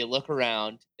 And you look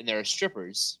around and there are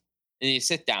strippers and you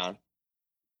sit down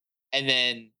and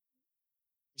then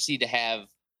proceed to have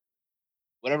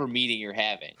whatever meeting you're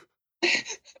having,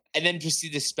 and then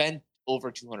proceed to spend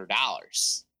over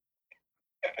 $200.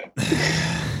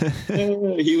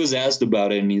 He was asked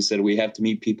about it, and he said, "We have to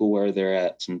meet people where they're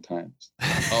at sometimes."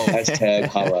 Oh, hashtag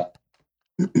holla.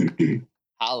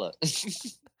 holla.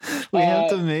 We have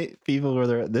to meet people where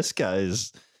they're at. This guy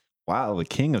is, wow, the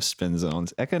king of spin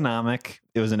zones. Economic.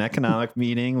 It was an economic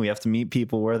meeting. We have to meet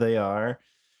people where they are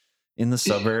in the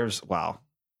suburbs. Wow.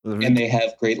 And they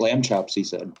have great lamb chops, he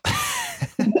said.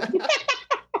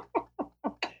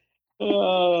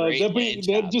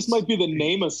 That just might be the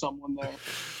name of someone there.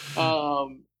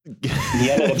 He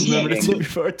ended up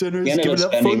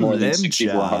spending more than $60 to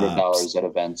 $100 at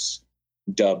events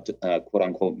dubbed "quote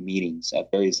unquote" meetings at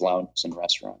various lounges and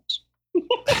restaurants.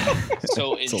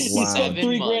 So it's he spent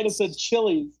 $3,000 at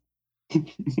Chili's.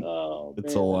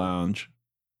 It's a lounge.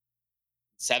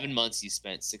 7 months, he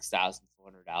spent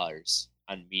 $6,400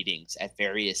 on meetings at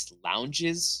various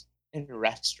lounges and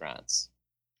restaurants.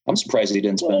 I'm surprised he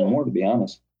didn't spend more, to be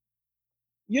honest.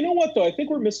 You know what, though? I think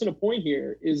we're missing a point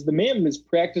here. Is the man is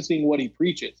practicing what he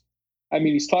preaches. I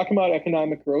mean, he's talking about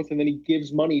economic growth, and then he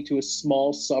gives money to a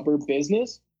small suburb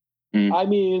business. I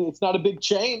mean, it's not a big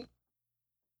chain.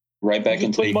 Right back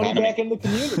into the economy. Money back in the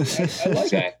community. I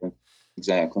like it.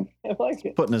 Exactly. I like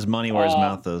it. Putting his money where his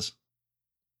mouth is.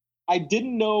 I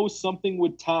didn't know something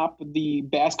would top the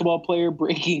basketball player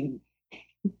breaking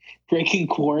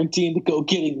quarantine to go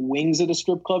getting wings at a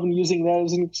strip club and using that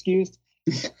as an excuse.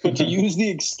 But to use the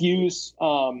excuse,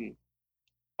 I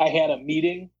had a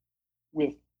meeting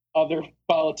with other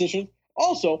politicians.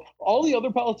 Also, all the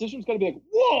other politicians got to be like,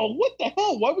 whoa, what the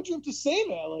hell? Why would you have to say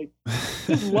that? Like,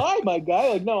 just lie, my guy.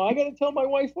 Like, no, I got to tell my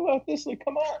wife about this. Like,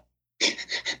 come on.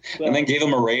 So, and then gave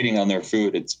them a rating on their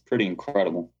food. It's pretty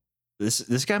incredible.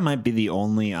 This guy might be the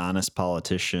only honest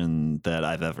politician that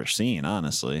I've ever seen,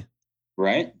 honestly.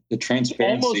 Right? The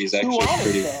transparency is actually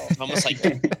pretty. Almost like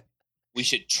we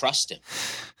should trust him.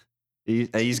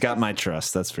 He's got my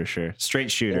trust, that's for sure. Straight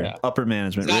shooter, upper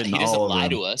management. He doesn't lie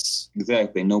to us.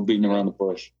 Exactly. No beating around the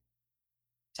bush.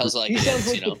 Tells it like it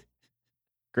is, you know.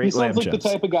 Great. He sounds like the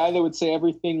type of guy that would say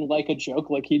everything like a joke.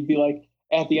 Like he'd be like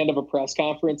at the end of a press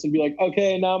conference and be like,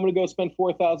 "Okay, now I'm going to go spend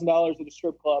 $4,000 at a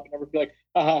strip club," and everyone would be like,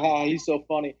 "Ha ha ha, he's so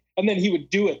funny." And then he would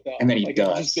do it though. And then he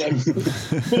does. Just be like,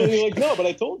 but he'd be like, "No, but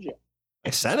I told you."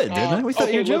 I said it, didn't I? We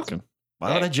thought you were joking.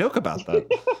 Why would I joke about that?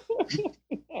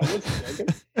 I wasn't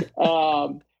joking.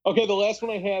 Okay, the last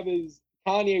one I have is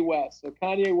Kanye West. So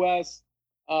Kanye West,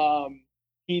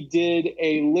 he did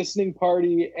a listening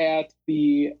party at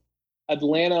the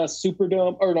Atlanta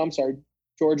Superdome, or no, I'm sorry,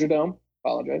 Georgia Dome.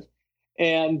 Apologize.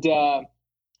 And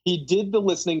he did the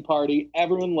listening party.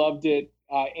 Everyone loved it.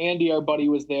 Andy, our buddy,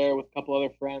 was there with a couple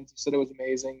other friends. He said it was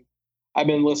amazing. I've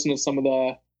been listening to some of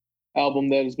the album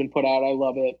that has been put out. I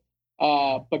love it.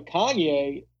 But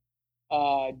Kanye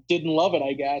didn't love it,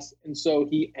 I guess. And so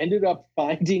he ended up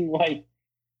finding like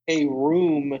a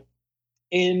room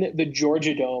in the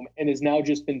Georgia Dome and has now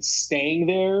just been staying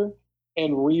there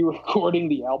and re-recording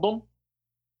the album.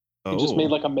 He just made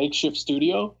like a makeshift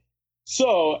studio.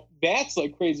 So that's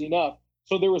like crazy enough.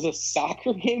 So there was a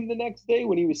soccer game the next day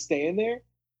when he was staying there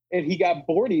and he got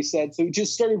bored, he said. So he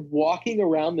just started walking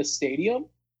around the stadium.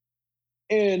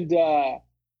 And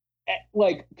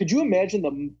like, could you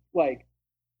imagine why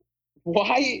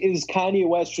is Kanye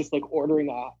West just like ordering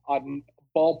a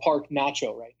ballpark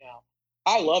nacho right now?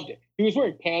 I loved it. He was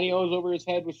wearing pantyhose over his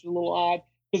head, which is a little odd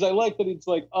because I like that it's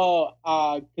like,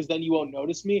 because then you won't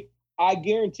notice me. I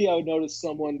guarantee I would notice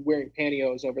someone wearing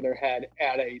pantyhose over their head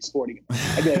at a sporting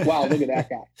event. I'd be like, wow, look at that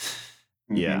guy.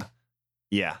 Yeah.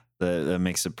 Yeah. That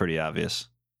makes it pretty obvious.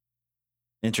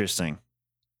 Interesting.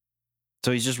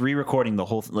 So he's just re-recording the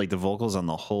whole, like the vocals on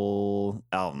the whole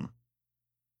album.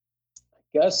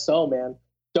 I guess so, man.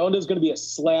 Donda's going to be a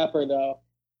slapper, though.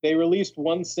 They released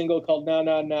one single called Nah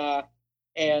Nah Nah,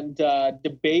 and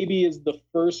DaBaby is the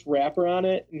first rapper on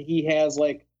it, and he has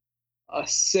like a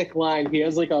sick line. He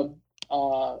has like a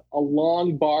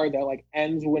long bar that like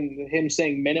ends when him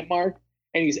saying minute mark,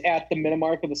 and he's at the minute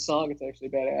mark of the song. It's actually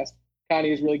badass.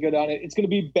 Kanye is really good on it. It's going to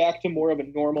be back to more of a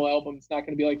normal album. It's not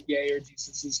going to be like Ye or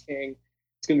Jesus is King.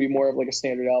 It's going to be more of like a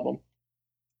standard album.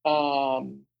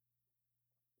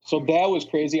 So that was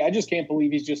crazy. I just can't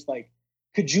believe he's just like,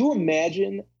 could you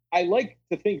imagine? I like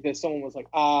to think that someone was like,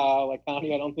 like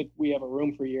Kanye, I don't think we have a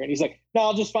room for you. And he's like, no,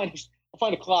 I'll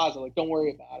find a closet. Like, don't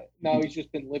worry about it. Now he's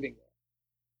just been living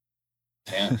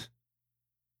there.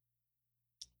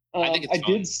 Yeah. I think it's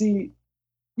fun. Did see.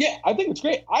 Yeah, I think it's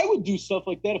great. I would do stuff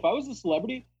like that if I was a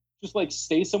celebrity. Just like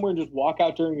stay somewhere and just walk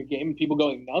out during a game and people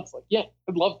going nuts. Like, yeah,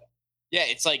 I'd love that. Yeah,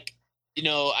 it's like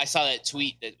I saw that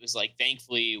tweet that was like,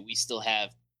 thankfully, we still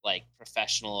have like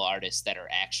professional artists that are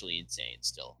actually insane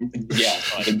still. Yeah,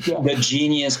 the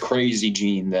genius, crazy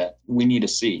gene that we need to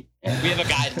see. We have a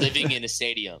guy living in a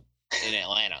stadium in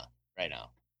Atlanta right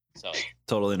now. So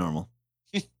totally normal.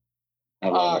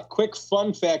 Quick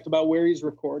fun fact about where he's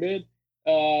recorded.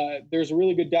 There's a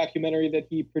really good documentary that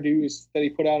he produced that he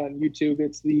put out on YouTube.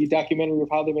 It's the documentary of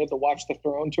how they made the Watch the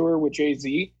Throne tour with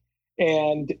Jay-Z.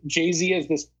 And Jay-Z has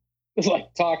this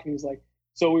like talking. He's like,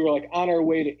 so we were like on our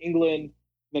way to England.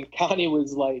 Then Kanye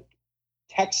was like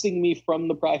texting me from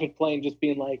the private plane, just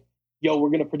being like, yo, we're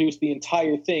going to produce the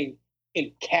entire thing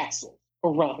in castles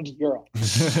around Europe.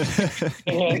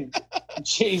 And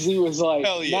Jay-Z was like,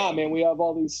 nah, man, we have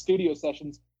all these studio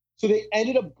sessions. So they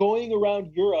ended up going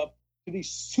around Europe to these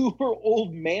super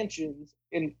old mansions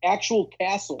in actual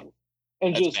castles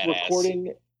and That's just badass.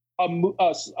 Recording a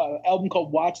album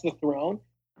called Watch the Throne.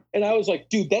 And I was like,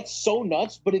 dude, that's so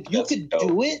nuts. But if you could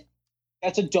do it,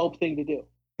 that's a dope thing to do.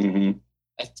 Mm-hmm.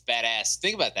 That's badass.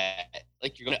 Think about that.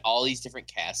 Like, you're going to all these different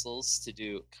castles to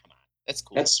do. Come on. That's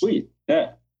cool. That's sweet.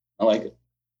 Yeah. I like it.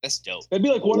 That's dope. That'd be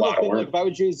like one of the things, like if I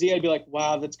was Jay-Z, I'd be like,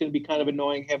 wow, that's going to be kind of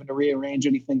annoying having to rearrange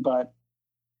anything, but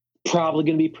probably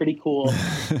going to be pretty cool.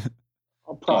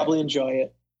 I'll probably enjoy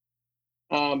it.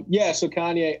 Yeah, so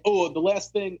Kanye. Oh, the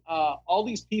last thing, all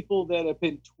these people that have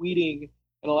been tweeting,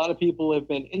 and a lot of people have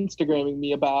been Instagramming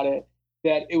me about it,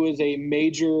 that it was a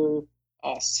major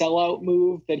sellout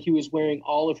move, that he was wearing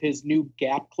all of his new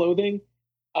Gap clothing.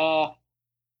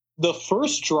 The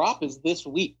first drop is this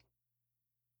week.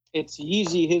 It's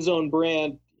Yeezy, his own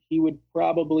brand. He would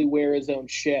probably wear his own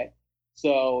shit.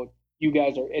 So you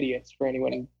guys are idiots for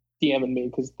anyone DMing me,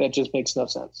 because that just makes no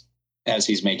sense. As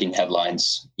he's making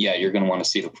headlines, yeah, you're going to want to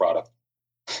see the product.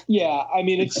 Yeah, I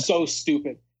mean, it's so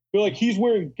stupid. They're like, he's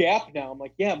wearing Gap now. I'm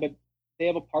like, yeah, but they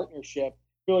have a partnership.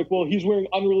 They're like, well, he's wearing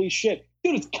unreleased shit.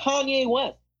 Dude, it's Kanye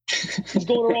West. He's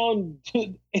going around,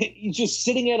 he's just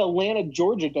sitting at Atlanta,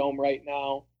 Georgia Dome right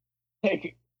now.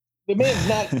 Like, the man's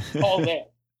not all there.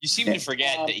 You seem to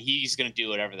forget that he's going to do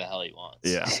whatever the hell he wants.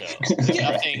 Yeah. So,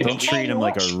 don't treat him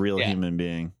like a real human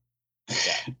being.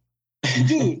 Yeah.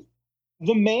 Dude,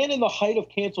 the man in the height of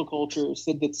cancel culture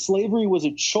said that slavery was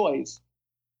a choice,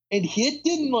 and he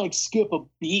didn't like skip a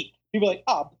beat. People are like,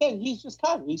 oh, but then he's just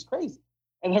Kanye. He's crazy.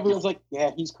 And everyone's like,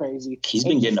 yeah, he's crazy. He's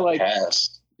been getting a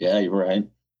pass. Yeah, you're right.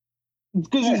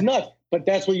 Because he's nuts. But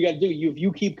that's what you got to do. If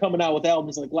you keep coming out with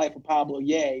albums like Life of Pablo,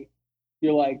 yay,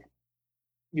 you're like,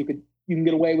 you can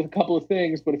get away with a couple of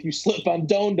things, but if you slip on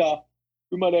Donda,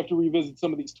 we might have to revisit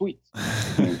some of these tweets.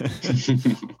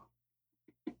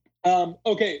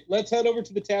 Okay, let's head over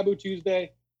to the Taboo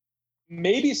Tuesday.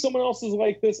 Maybe someone else is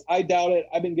like this. I doubt it.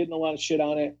 I've been getting a lot of shit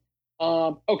on it.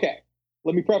 Okay,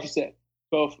 let me preface it.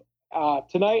 So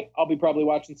tonight, I'll be probably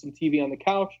watching some TV on the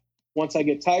couch. Once I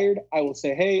get tired, I will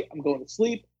say, hey, I'm going to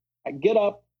sleep. I get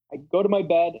up, I go to my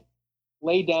bed,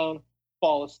 lay down,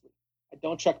 fall asleep. I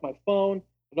don't check my phone.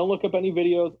 I don't look up any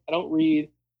videos. I don't read.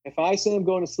 If I say I'm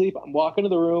going to sleep, I'm walking to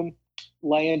the room,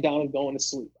 laying down and going to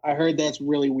sleep. I heard that's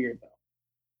really weird, though.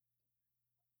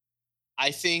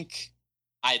 I think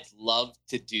I'd love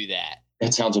to do that.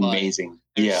 That sounds amazing.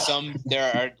 There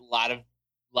are a lot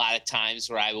of times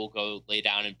where I will go lay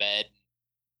down in bed.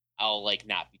 I'll like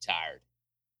not be tired.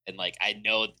 And like, I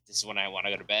know that this is when I want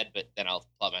to go to bed, but then I'll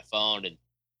pull out my phone and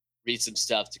read some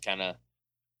stuff to kind of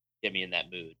get me in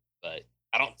that mood. But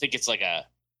I don't think it's like I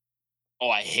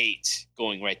hate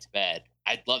going right to bed.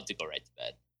 I'd love to go right to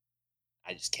bed.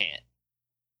 I just can't.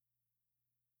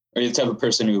 Are you the type of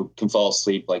person who can fall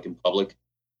asleep like in public?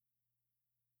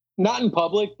 Not in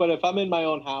public, but if I'm in my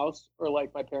own house or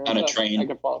like my parents' on a house, train, I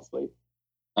can fall asleep.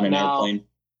 On an airplane?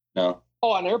 No.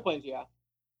 Oh, on airplanes, yeah.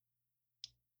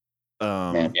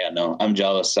 Man, yeah, no. I'm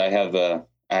jealous. I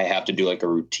have to do like a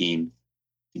routine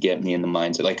to get me in the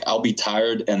mindset. Like I'll be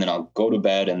tired and then I'll go to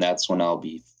bed and that's when I'll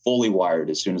be fully wired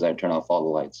as soon as I turn off all the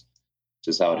lights. It's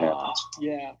just how it happens.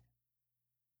 Yeah.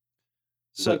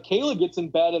 So like Kayla gets in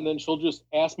bed and then she'll just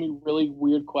ask me really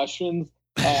weird questions.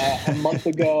 A month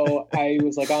ago, I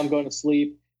was like, I'm going to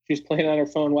sleep. She was playing on her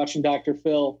phone watching Dr.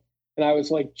 Phil. And I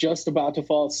was like just about to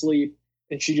fall asleep.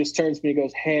 And she just turns to me and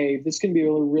goes, hey, this can be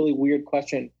a really weird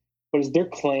question, but is there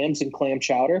clams and clam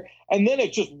chowder? And then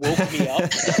it just woke me up.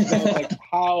 And I was like,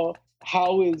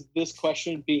 how is this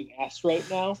question being asked right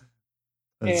now?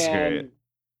 That's and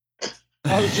great.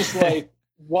 I was just like,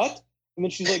 what? And then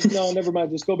she's like, no, never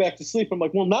mind. Just go back to sleep. I'm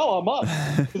like, well, now I'm up.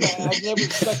 Because I've never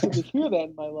expected to hear that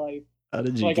in my life. How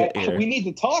did you get here? We need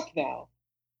to talk now.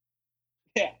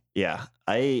 Yeah. Yeah.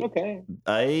 Okay.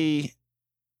 I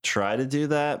try to do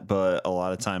that, but a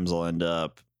lot of times I'll end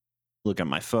up looking at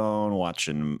my phone,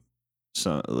 watching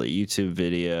some like YouTube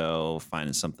video,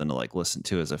 finding something to like listen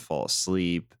to as I fall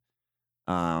asleep.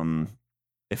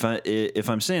 If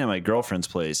I'm staying at my girlfriend's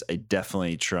place, I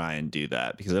definitely try and do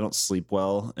that because I don't sleep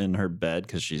well in her bed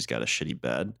because she's got a shitty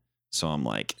bed. So I'm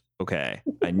like, okay,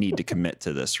 I need to commit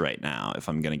to this right now if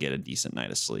I'm gonna get a decent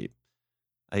night of sleep.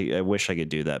 I wish I could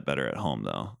do that better at home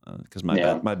though, because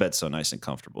my bed's so nice and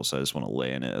comfortable. So I just want to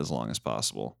lay in it as long as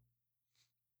possible.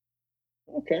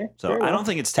 Okay. So I don't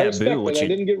think it's taboo. I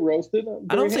didn't get roasted.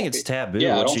 I don't think it's taboo.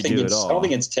 Yeah, I don't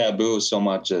think it's taboo so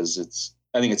much as it's.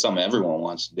 I think it's something everyone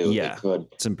wants to do. Yeah, they could.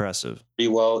 It's impressive. Pretty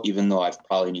well, even though I've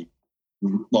probably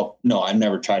I've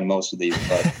never tried most of these,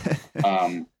 but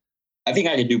I think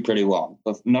I could do pretty well.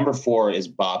 But number 4 is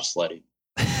bobsledding.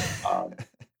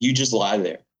 You just lie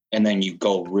there and then you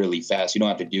go really fast. You don't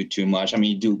have to do too much. I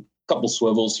mean, you do a couple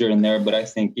swivels here and there, but I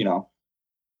think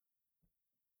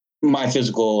my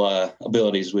physical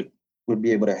abilities would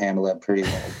be able to handle that pretty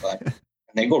well. But and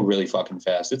they go really fucking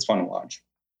fast. It's fun to watch.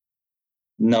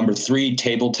 Number 3,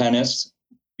 table tennis,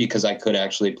 because I could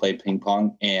actually play ping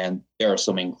pong, and there are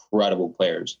some incredible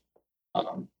players.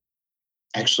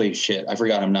 Actually, shit, I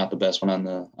forgot I'm not the best one on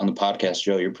the podcast,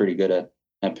 Joe. You're pretty good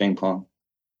at ping pong.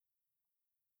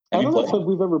 I don't know if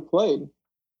we've ever played.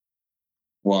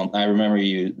 Well, I remember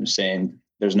you saying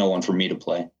there's no one for me to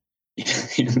play,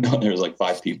 even though there was like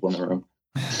 5 people in the room.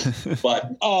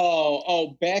 But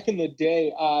back in the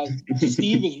day,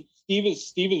 Steve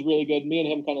is really good. Me and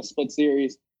him kind of split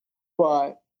series,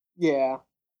 but yeah,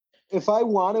 if I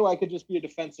want to, I could just be a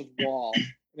defensive wall, and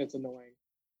it's annoying.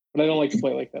 But I don't like to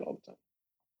play like that all the time.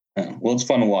 Yeah, well, it's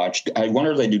fun to watch. I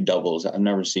wonder if they do doubles. I've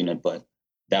never seen it, but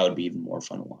that would be even more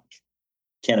fun to watch.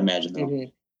 Can't imagine though.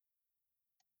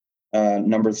 Mm-hmm.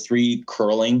 Number 3,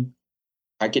 curling.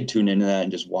 I could tune into that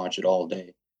and just watch it all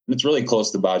day. And it's really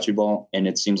close to bocce ball, and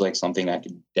it seems like something I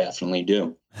could definitely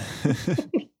do.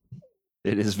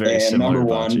 It is very similar. Number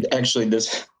 1, actually,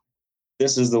 this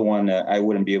is the one that I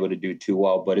wouldn't be able to do too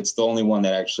well, but it's the only one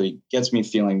that actually gets me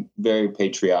feeling very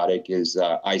patriotic is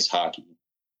ice hockey.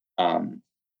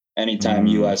 Anytime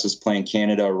U.S. is playing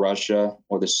Canada or Russia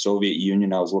or the Soviet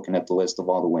Union, I was looking at the list of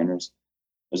all the winners.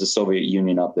 There's a Soviet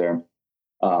Union up there.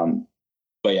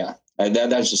 But yeah,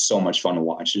 that's just so much fun to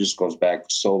watch. It just goes back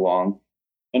so long.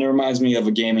 And it reminds me of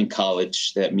a game in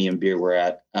college that me and Beer were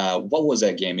at. What was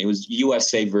that game? It was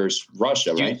USA versus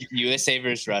Russia, right? USA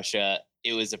versus Russia.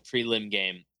 It was a prelim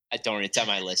game. It's on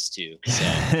my list too. So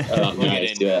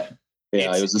nice. Yeah.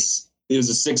 It was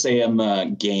a 6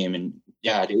 a.m. game, and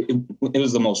yeah, it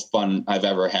was the most fun I've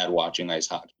ever had watching ice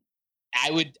hockey.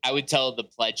 I would tell the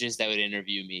pledges that would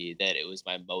interview me that it was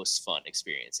my most fun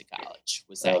experience in college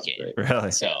was that game. Great.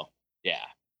 Really? So yeah,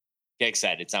 get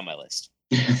excited. It's on my list.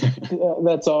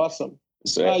 That's awesome.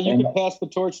 So, you can pass the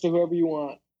torch to whoever you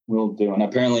want. Will do. And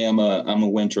apparently I'm a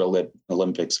Winter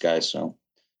Olympics guy, so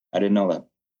I didn't know that.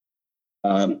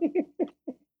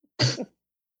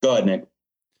 Go ahead, Nick.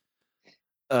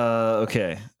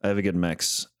 Okay, I have a good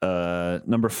mix.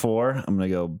 Number 4, I'm gonna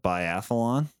go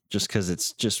biathlon, just because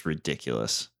it's just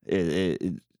ridiculous.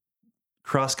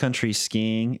 Cross country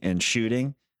skiing and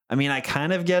shooting. I mean, I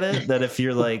kind of get it that if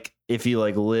you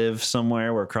live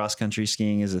somewhere where cross country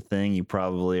skiing is a thing, you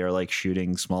probably are like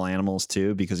shooting small animals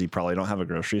too, because you probably don't have a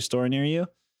grocery store near you.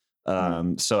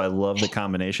 So I love the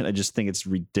combination. I just think it's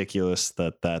ridiculous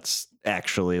that that's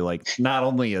actually like not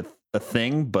only a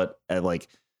thing, but like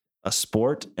a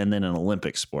sport and then an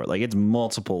Olympic sport. Like it's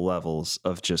multiple levels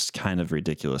of just kind of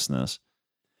ridiculousness.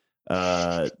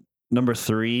 Number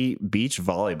 3, beach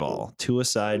volleyball,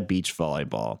 2-a-side beach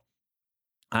volleyball.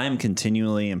 I'm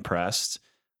continually impressed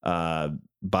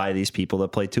by these people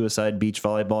that play 2-a-side beach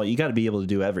volleyball. You got to be able to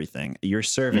do everything. You're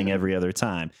serving every other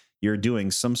time. You're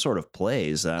doing some sort of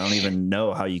plays. I don't even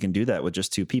know how you can do that with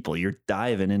just 2 people. You're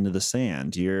diving into the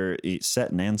sand. You're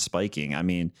setting and spiking. I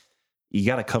mean, you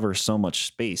got to cover so much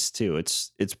space too.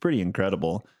 It's pretty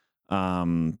incredible.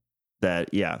 I'm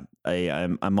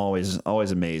always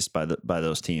amazed by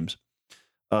those teams.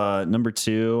 Number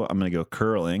 2, I'm going to go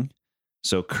curling.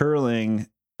 So curling,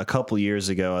 a couple years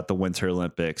ago at the Winter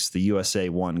Olympics, the USA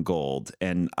won gold.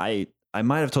 And I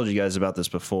might have told you guys about this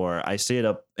before. I stayed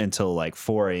up until like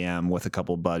 4 a.m. with a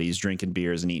couple buddies, drinking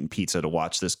beers and eating pizza to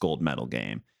watch this gold medal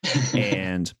game.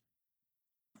 And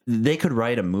they could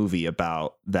write a movie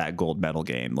about that gold medal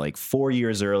game. Like 4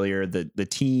 years earlier, the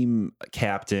team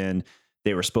captain,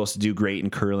 they were supposed to do great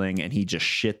in curling, and he just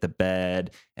shit the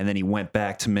bed. And then he went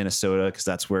back to Minnesota because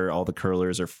that's where all the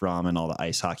curlers are from and all the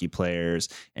ice hockey players.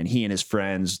 And he and his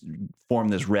friends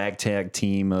formed this ragtag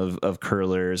team of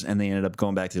curlers, and they ended up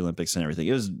going back to the Olympics and everything.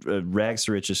 It was a rags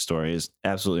to riches story. It's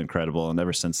absolutely incredible. And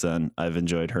ever since then, I've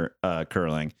enjoyed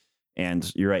curling.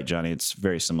 And you're right, Johnny. It's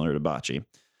very similar to bocce.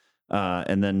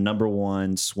 And then number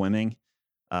 1, swimming.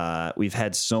 We've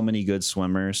had so many good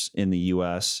swimmers in the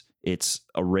U.S. It's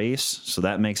a race, so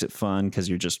that makes it fun because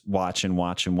you're just watching,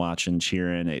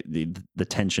 cheering. The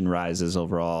tension rises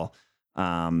overall.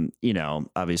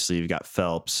 Obviously you've got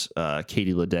Phelps.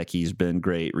 Katie Ledecky's been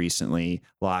great recently.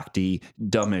 Lochte,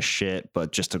 dumb as shit,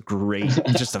 but just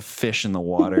just a fish in the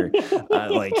water.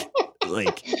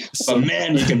 So,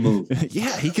 man, he can move.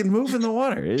 Yeah, he can move in the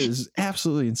water. It is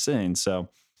absolutely insane. So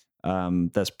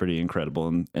that's pretty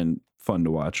incredible and fun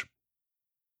to watch.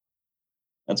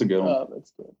 That's a good one.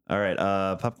 That's good. All right,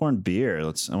 popcorn beer. I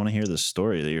want to hear the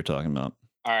story that you're talking about.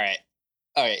 All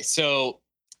right. So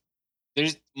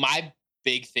there's my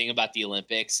big thing about the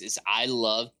Olympics is I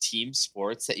love team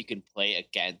sports that you can play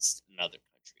against another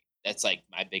country. That's like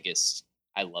my biggest.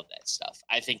 I love that stuff.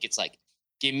 I think it's like,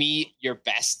 give me your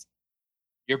best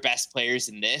players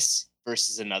in this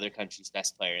versus another country's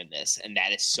best player in this, and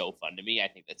that is so fun to me. I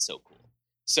think that's so cool.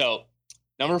 So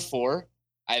number 4,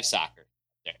 I have soccer.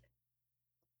 There,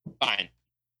 fine.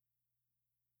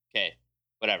 Okay,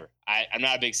 whatever. I'm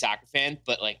not a big soccer fan,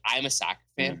 but like I'm a soccer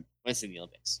fan when it's in the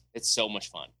Olympics. It's so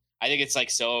much fun. I think it's like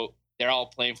so they're all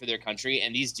playing for their country,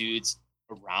 and these dudes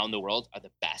around the world are the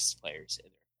best players in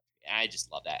their country. And I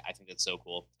just love that. I think that's so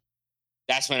cool.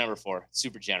 That's my number 4,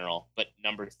 super general. But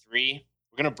number 3,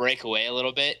 we're going to break away a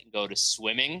little bit and go to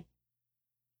swimming,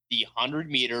 the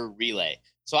 100-meter relay.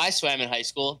 So I swam in high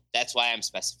school. That's why I'm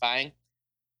specifying.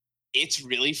 It's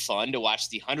really fun to watch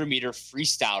the 100-meter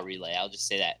freestyle relay. I'll just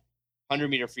say that.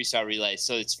 100-meter freestyle relay.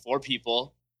 So it's 4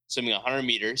 people swimming 100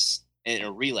 meters in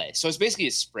a relay. So it's basically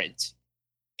a sprint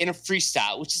in a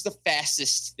freestyle, which is the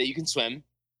fastest that you can swim.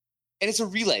 And it's a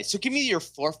relay. So give me your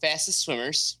 4 fastest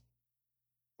swimmers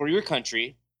for your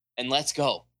country, and let's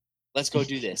go. Let's go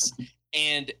do this.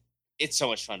 And it's so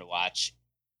much fun to watch.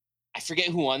 I forget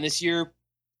who won this year.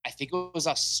 I think it was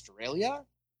Australia.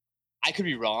 I could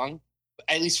be wrong, but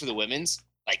at least for the women's,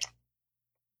 like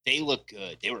they look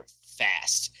good. They were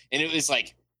fast. And it was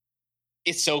like,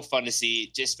 it's so fun to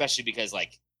see, just especially because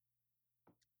like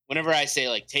whenever I say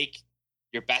like take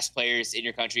your best players in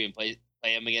your country and play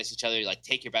them against each other, like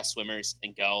take your best swimmers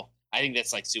and go. I think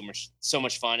that's like so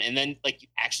much fun. And then like you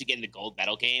actually get in the gold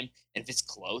medal game, and if it's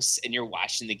close and you're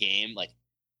watching the game, like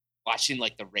watching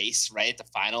like the race right at the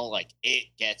final, like it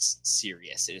gets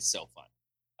serious. It is so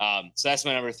fun. So that's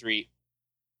my number 3.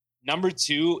 Number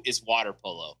 2 is water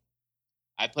polo.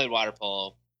 I played water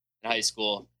polo in high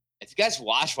school. If you guys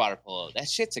watch water polo, that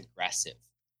shit's aggressive,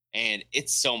 and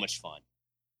it's so much fun.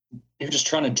 They're just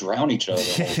trying to drown each other.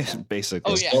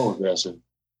 Basically. Oh yeah. So aggressive.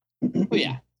 Oh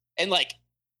yeah. And like,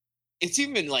 it's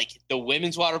even like the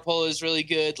women's water polo is really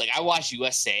good. Like I watched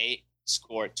USA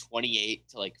score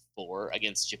 28-4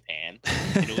 against Japan.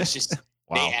 And it was just,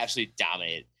 wow. They absolutely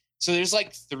dominated. So there's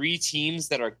like 3 teams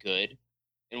that are good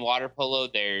in water polo.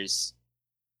 There's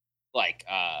like,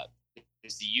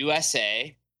 there's the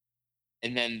USA,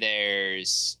 and then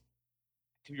there's,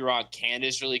 I could be wrong,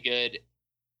 Canada's really good.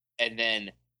 And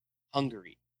then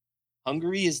Hungary.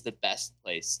 Hungary is the best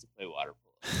place to play water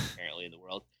polo, apparently, in the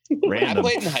world. When I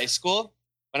played in high school,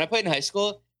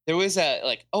 there was a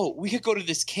like, oh, we could go to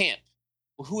this camp.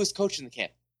 Well, who was coaching the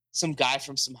camp? Some guy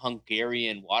from some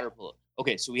Hungarian water polo.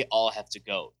 Okay, so we all have to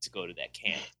go to that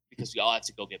camp because we all have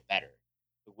to go get better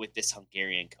with this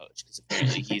Hungarian coach because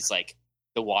apparently he's like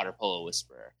the water polo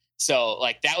whisperer. So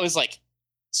like that was like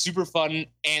super fun,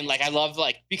 and like I love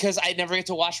like because I never get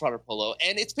to watch water polo,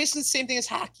 and it's basically the same thing as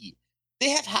hockey. They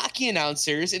have hockey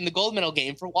announcers in the gold medal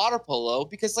game for water polo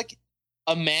because like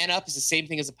a man up is the same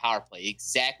thing as a power play,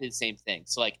 exactly the same thing.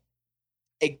 So like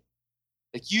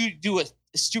you do a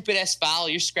stupid ass foul,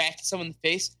 you're scratching someone in the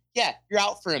face, yeah, you're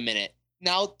out for a minute.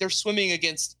 Now they're swimming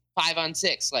against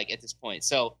 5-on-6 like at this point.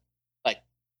 So like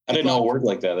I didn't know it worked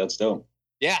like that. That's dope.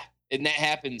 Yeah, and that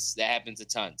happens a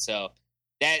ton. So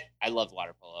that I love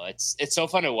water polo. It's so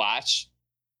fun to watch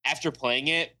after playing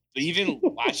it, but even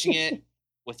watching it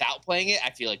without playing it, I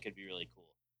feel like could be really cool.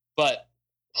 But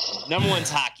number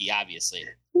 1's hockey, obviously.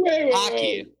 Wait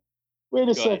a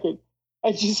second.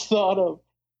 I just thought of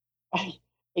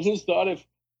if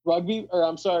rugby, or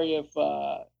I'm sorry, if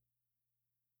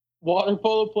water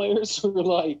polo players were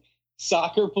like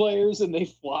soccer players and they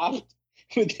flopped,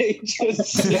 would they just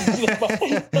sink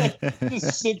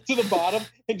to the bottom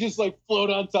and just like float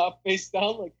on top face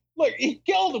down? Like, look, he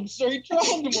killed him, sir. He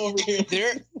drowned him over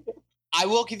here. I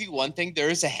will give you one thing. There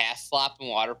is a half flop in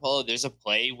water polo. There's a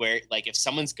play where like if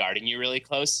someone's guarding you really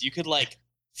close, you could like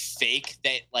fake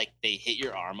that like they hit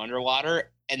your arm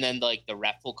underwater, and then like the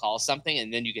ref will call something,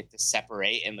 and then you get to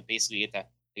separate and basically get to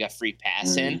like a free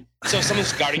pass in. So if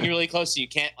someone's guarding you really close, so you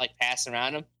can't like pass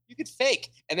around them, you could fake.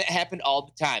 And that happened all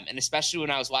the time. And especially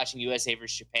when I was watching USA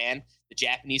versus Japan, the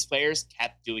Japanese players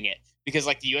kept doing it because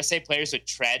like the USA players would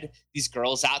tread these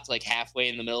girls out to like halfway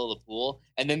in the middle of the pool.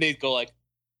 And then they'd go like,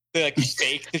 they like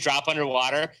fake the drop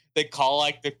underwater. They call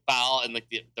like the foul and like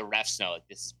the refs know like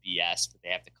this is BS, but they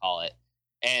have to call it.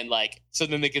 And like, so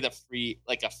then they get a free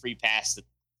pass to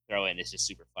throw in. It's just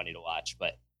super funny to watch,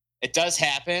 but it does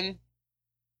happen.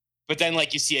 But then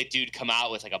like you see a dude come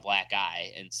out with like a black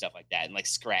eye and stuff like that and like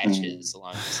scratches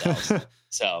along themselves.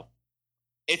 So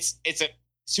it's a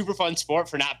super fun sport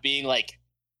for not being like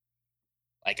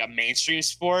a mainstream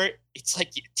sport. It's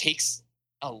like it takes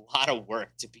a lot of work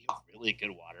to be a really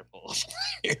good water polo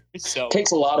player. So it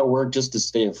takes a lot of work just to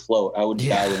stay afloat. I would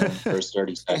die within the first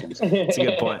 30 seconds. That's a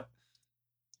good point.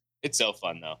 It's so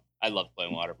fun though. I love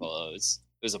playing water polo. It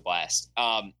was a blast.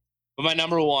 But my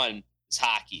number one is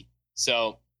hockey.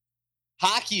 So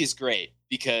hockey is great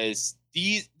because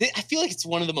I feel like it's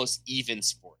one of the most even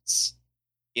sports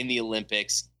in the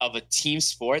Olympics of a team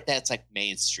sport that's like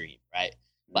mainstream, right?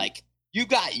 Like you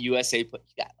got USA, you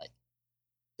got like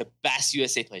the best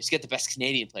USA players, you got the best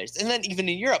Canadian players, and then even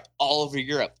in Europe, all over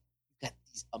Europe, you got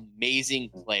these amazing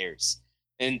players,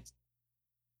 and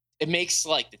it makes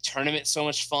like the tournament so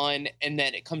much fun. And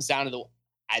then it comes down to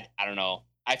I don't know.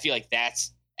 I feel like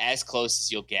that's as close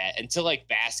as you'll get until like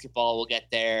basketball will get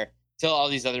there. Till all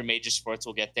these other major sports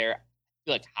will get there. I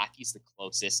feel like hockey's the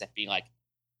closest at being like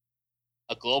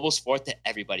a global sport that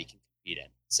everybody can compete in.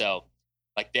 So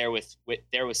like there with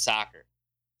soccer,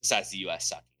 besides the US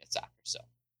sucking at soccer. So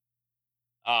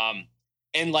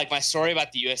and like my story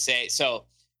about the USA, so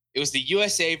it was the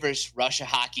USA versus Russia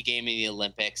hockey game in the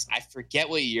Olympics. I forget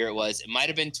what year it was. It might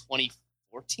have been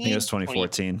 2014. I think it was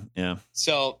 2014. Yeah.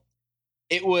 So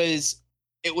it was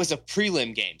a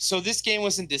prelim game. So this game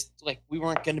wasn't just like we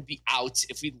weren't going to be out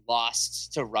if we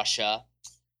lost to Russia.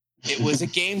 It was a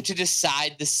game to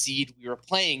decide the seed we were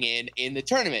playing in the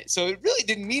tournament. So it really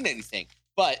didn't mean anything.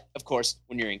 But of course,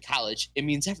 when you're in college, it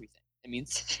means everything. It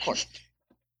means, of course,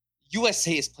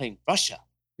 USA is playing Russia.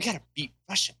 We got to beat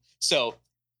Russia. So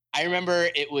I remember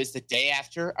it was the day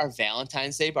after our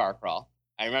Valentine's Day bar crawl.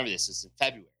 I remember this was in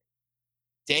February.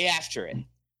 Day after it.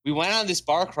 We went on this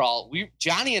bar crawl.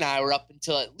 Johnny and I were up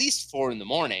until at least 4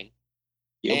 a.m.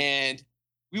 Yep. And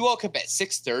we woke up at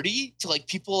 6:30 to like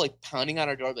people like pounding on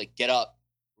our door, like, get up,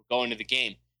 we're going to the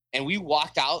game. And we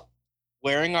walked out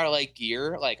wearing our like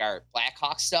gear, like our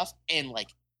Blackhawk stuff. And like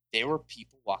there were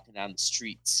people walking down the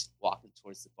streets, walking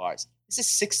towards the bars. This is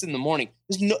 6 a.m.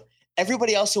 There's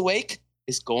everybody else awake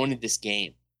is going to this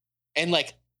game. And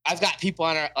like I've got people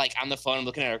on the phone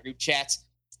looking at our group chats.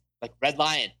 Like Red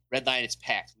Lion, it's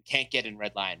packed. We can't get in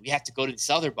Red Lion. We have to go to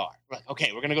this other bar. We're like,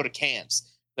 okay, we're going to go to Cam's.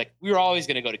 Like we were always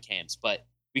going to go to Cam's, but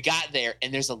we got there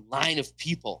and there's a line of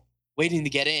people waiting to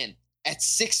get in at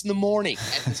 6 a.m.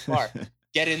 at this bar.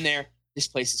 Get in there. This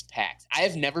place is packed. I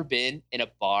have never been in a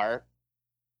bar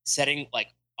setting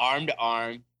like arm to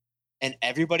arm and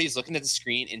everybody's looking at the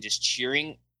screen and just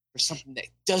cheering for something that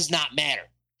does not matter.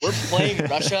 We're playing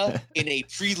Russia in a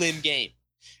prelim game.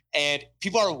 And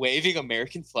people are waving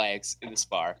American flags in this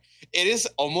bar. It is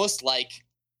almost like,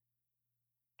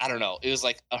 I don't know, it was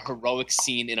like a heroic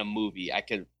scene in a movie. I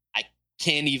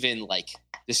can't even like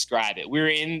describe it. We were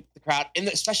in the crowd, and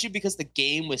especially because the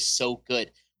game was so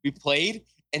good. We played,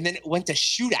 and then it went to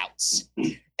shootouts.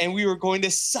 And we were going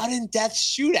to sudden death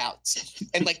shootouts.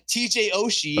 And like TJ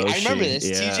Oshie, I remember this.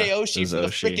 Yeah, TJ Oshie from the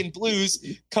freaking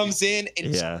Blues comes in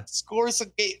and scores a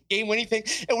game-winning thing.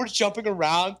 And we're jumping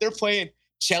around. They're playing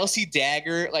Chelsea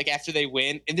Dagger, like after they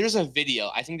win. And there's a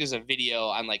video. I think there's a video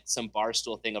on like some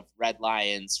Barstool thing of Red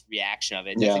Lions' reaction of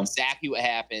it. That's exactly what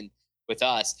happened with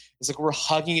us. It's like we're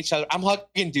hugging each other. I'm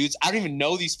hugging dudes. I don't even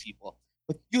know these people.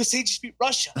 But USA just beat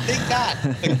Russia. Thank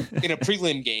God. Like in a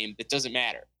prelim game that doesn't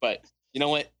matter. But you know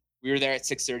what? We were there at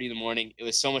 6:30 in the morning. It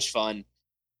was so much fun.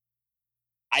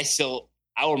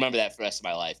 I'll remember that for the rest of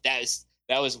my life. That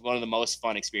was one of the most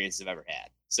fun experiences I've ever had.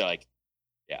 So like,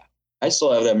 yeah. I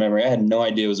still have that memory. I had no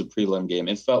idea it was a prelim game.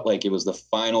 It felt like it was the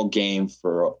final game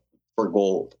for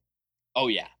gold. Oh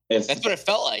yeah. That's what it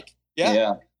felt like. Yeah.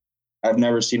 Yeah. I've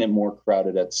never seen it more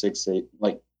crowded at 6-8.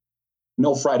 Like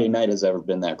no Friday night has ever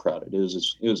been that crowded. It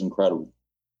was incredible.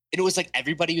 And it was like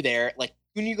everybody there, like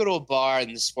when you go to a bar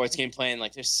and the sports game playing,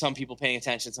 like there's some people paying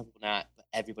attention, some people not, but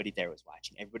everybody there was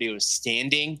watching. Everybody was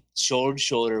standing shoulder to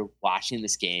shoulder watching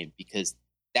this game because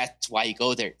that's why you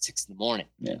go there at 6 a.m.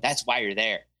 Yeah. That's why you're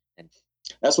there. And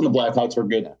that's when the Blackhawks were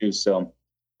good too. So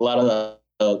a lot of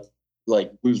the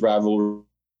like Blues rivalry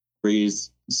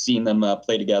Breeze, seen them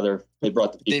play together. They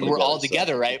brought the people. They were all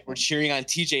together, right? We're cheering on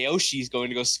TJ Oshie's going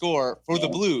to go score for the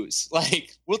Blues.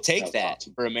 Like, we'll take that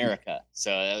awesome for America. So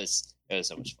that was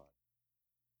so much fun.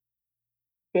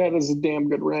 That is a damn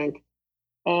good rank.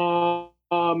 My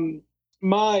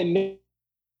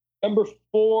number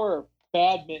 4,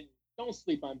 badminton. Don't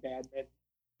sleep on badminton.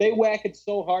 They whack it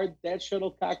so hard that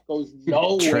shuttlecock goes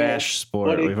nowhere. Trash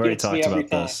sport. We've already talked about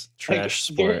this. Trash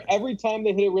sport. Every time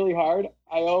they hit it really hard,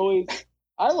 I like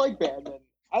badminton.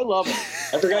 I love it.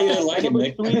 I forgot you didn't like it,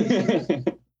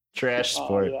 Nick. Trash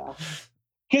sport. Yeah.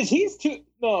 Because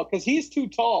he's too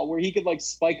tall where he could like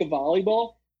spike a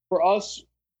volleyball. For us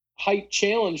height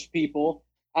challenged people,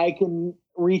 I can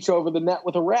reach over the net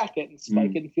with a racket and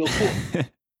spike it and feel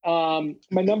cool.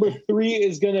 My number 3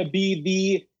 is gonna be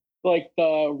the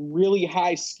really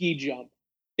high ski jump.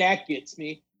 That gets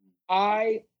me.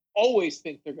 I always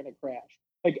think they're gonna crash.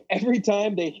 Like every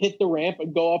time they hit the ramp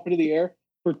and go up into the air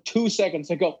for 2 seconds,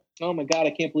 I go, oh my God,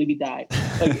 I can't believe he died.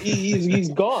 Like he's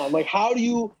gone. Like how do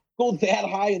you go that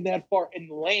high and that far and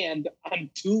land on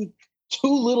two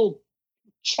little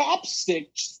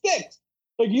sticks?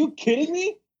 Like, you kidding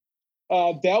me?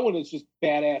 That one is just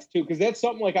badass too, because that's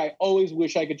something like I always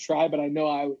wish I could try, but I know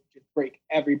I would just break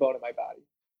every bone in my body.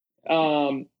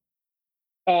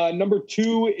 Number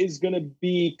 2 is going to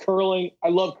be curling. I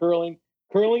love curling.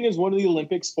 Curling is one of the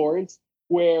Olympic sports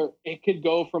where it could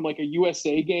go from like a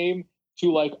USA game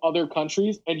to like other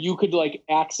countries, and you could like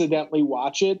accidentally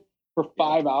watch it for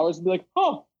 5 hours and be like,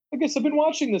 oh, I guess I've been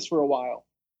watching this for a while.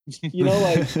 You know,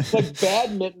 like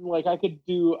badminton, like I could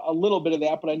do a little bit of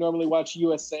that, but I normally watch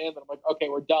USA and then I'm like, okay,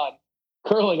 we're done.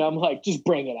 Curling, I'm like, just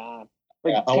bring it on.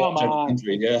 Like, come on.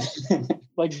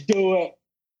 Like, do it.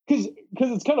 Because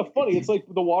it's kind of funny. It's like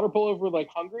the water polo for like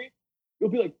Hungary. You'll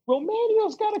be like,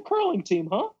 Romania's got a curling team,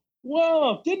 huh?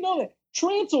 Whoa, didn't know that.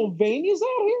 Transylvania's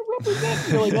out here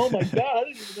representing. You're like, oh my God, I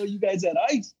didn't even know you guys had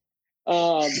ice.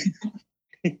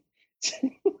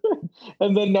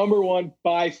 And then number 1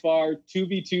 by far,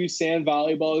 2v2 sand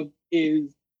volleyball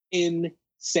is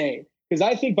insane. Because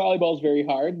I think volleyball is very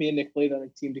hard. Me and Nick played on a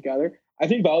team together. I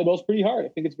think volleyball is pretty hard. I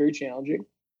think it's very challenging.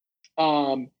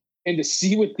 And to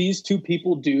see what these two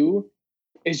people do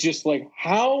is just like,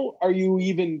 how are you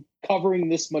even covering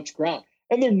this much ground?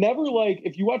 And they're never like,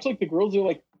 if you watch like the girls, they're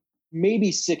like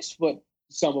maybe 6 foot,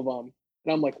 some of them.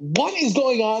 And I'm like, what is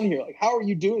going on here? Like, how are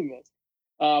you doing this?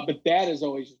 But that is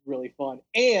always just really fun.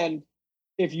 And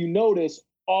if you notice,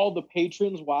 all the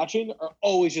patrons watching are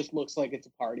always just looks like it's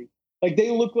a party. Like they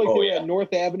look like they're at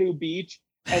North Avenue Beach,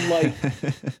 and like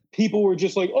people were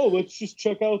just like, oh, let's just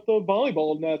check out the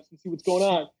volleyball nets and see what's going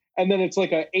on. And then it's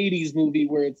like an 80s movie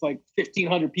where it's like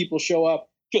 1,500 people show up,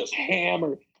 just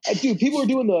hammered. Dude, people are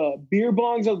doing the beer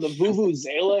bongs of the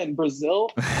Vuvuzela in Brazil.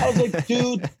 I was like,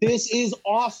 dude, this is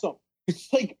awesome.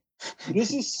 Like,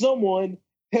 this is someone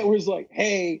that was like,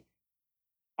 hey,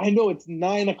 I know it's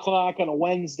 9 o'clock on a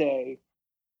Wednesday,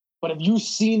 but have you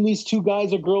seen these 2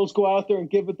 guys or girls go out there and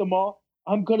give it them all?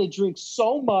 I'm going to drink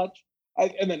so much.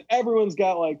 And then everyone's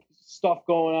got like stuff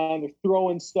going on. They're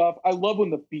throwing stuff. I love when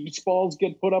the beach balls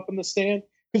get put up in the stand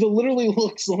because it literally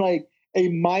looks like a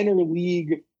minor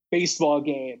league baseball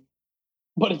game,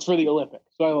 but it's for the Olympics.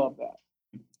 So I love that.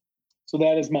 So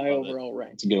that is my overall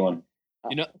rank. It's a good one.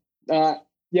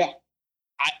 Yeah.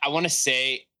 I want to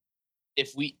say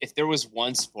if there was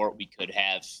one sport we could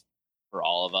have for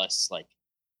all of us, like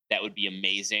that would be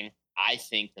amazing. I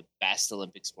think the best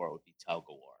Olympic sport would be tug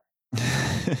of war.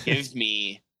 Give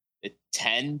me the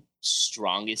 10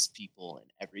 strongest people in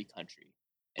every country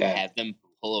and have them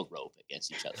pull a rope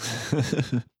against each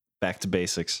other. Back to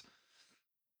basics.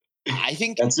 I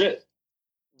think that's it.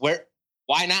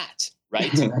 Why not?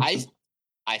 Right?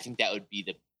 I think that would be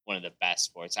one of the best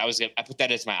sports. I put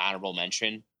that as my honorable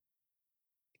mention.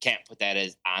 I can't put that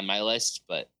as on my list,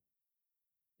 but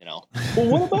you know.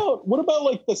 Well, what about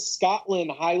like the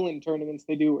Scotland Highland tournaments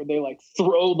they do where they like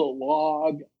throw the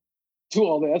log, do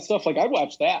all that stuff? Like I'd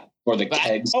watch that. Or the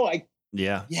kegs. Keg toss.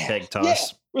 Yeah.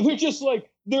 Where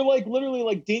they're like literally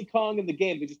like Ding Kong in the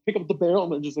game. They just pick up the barrel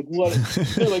and they're just like, what?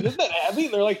 They're like, isn't that heavy?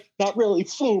 And they're like, not really.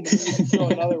 Boom. And you can throw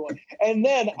another one. And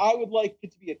then I would like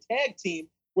it to be a tag team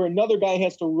where another guy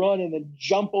has to run and then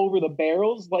jump over the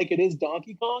barrels like it is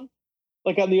Donkey Kong,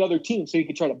 like on the other team. So you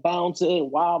could try to bounce it and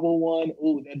wobble one.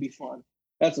 Ooh, that'd be fun.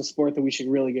 That's a sport that we should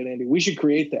really get into. We should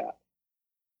create that.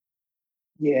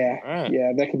 Yeah. Right.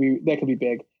 Yeah, that could be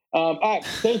big. All right.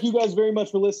 Thank you guys very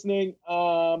much for listening.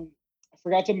 I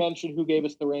forgot to mention who gave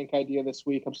us the rank idea this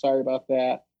week. I'm sorry about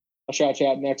that. I'll shout you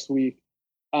out next week.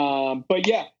 But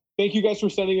yeah, thank you guys for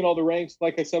sending in all the ranks.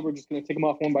 Like I said, we're just going to take them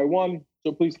off one by one.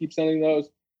 So please keep sending those.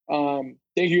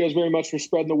 thank you guys very much for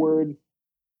spreading the word.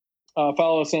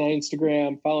 Follow us on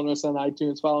Instagram, follow us on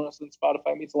iTunes, follow us on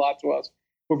Spotify. It means a lot to us.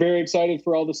 We're very excited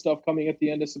for all the stuff coming at the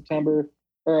end of September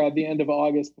or at the end of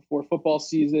August before football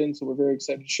season. So we're very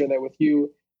excited to share that with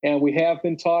you. And we have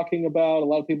been talking about, a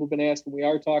lot of people have been asking, we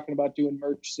are talking about doing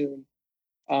merch soon.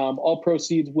 All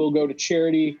proceeds will go to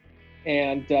charity,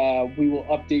 and we will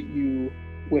update you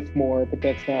with more, but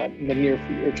that's not in the near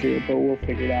future, but we'll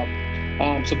figure it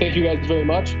out. So thank you guys very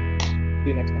much. See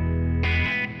you next time.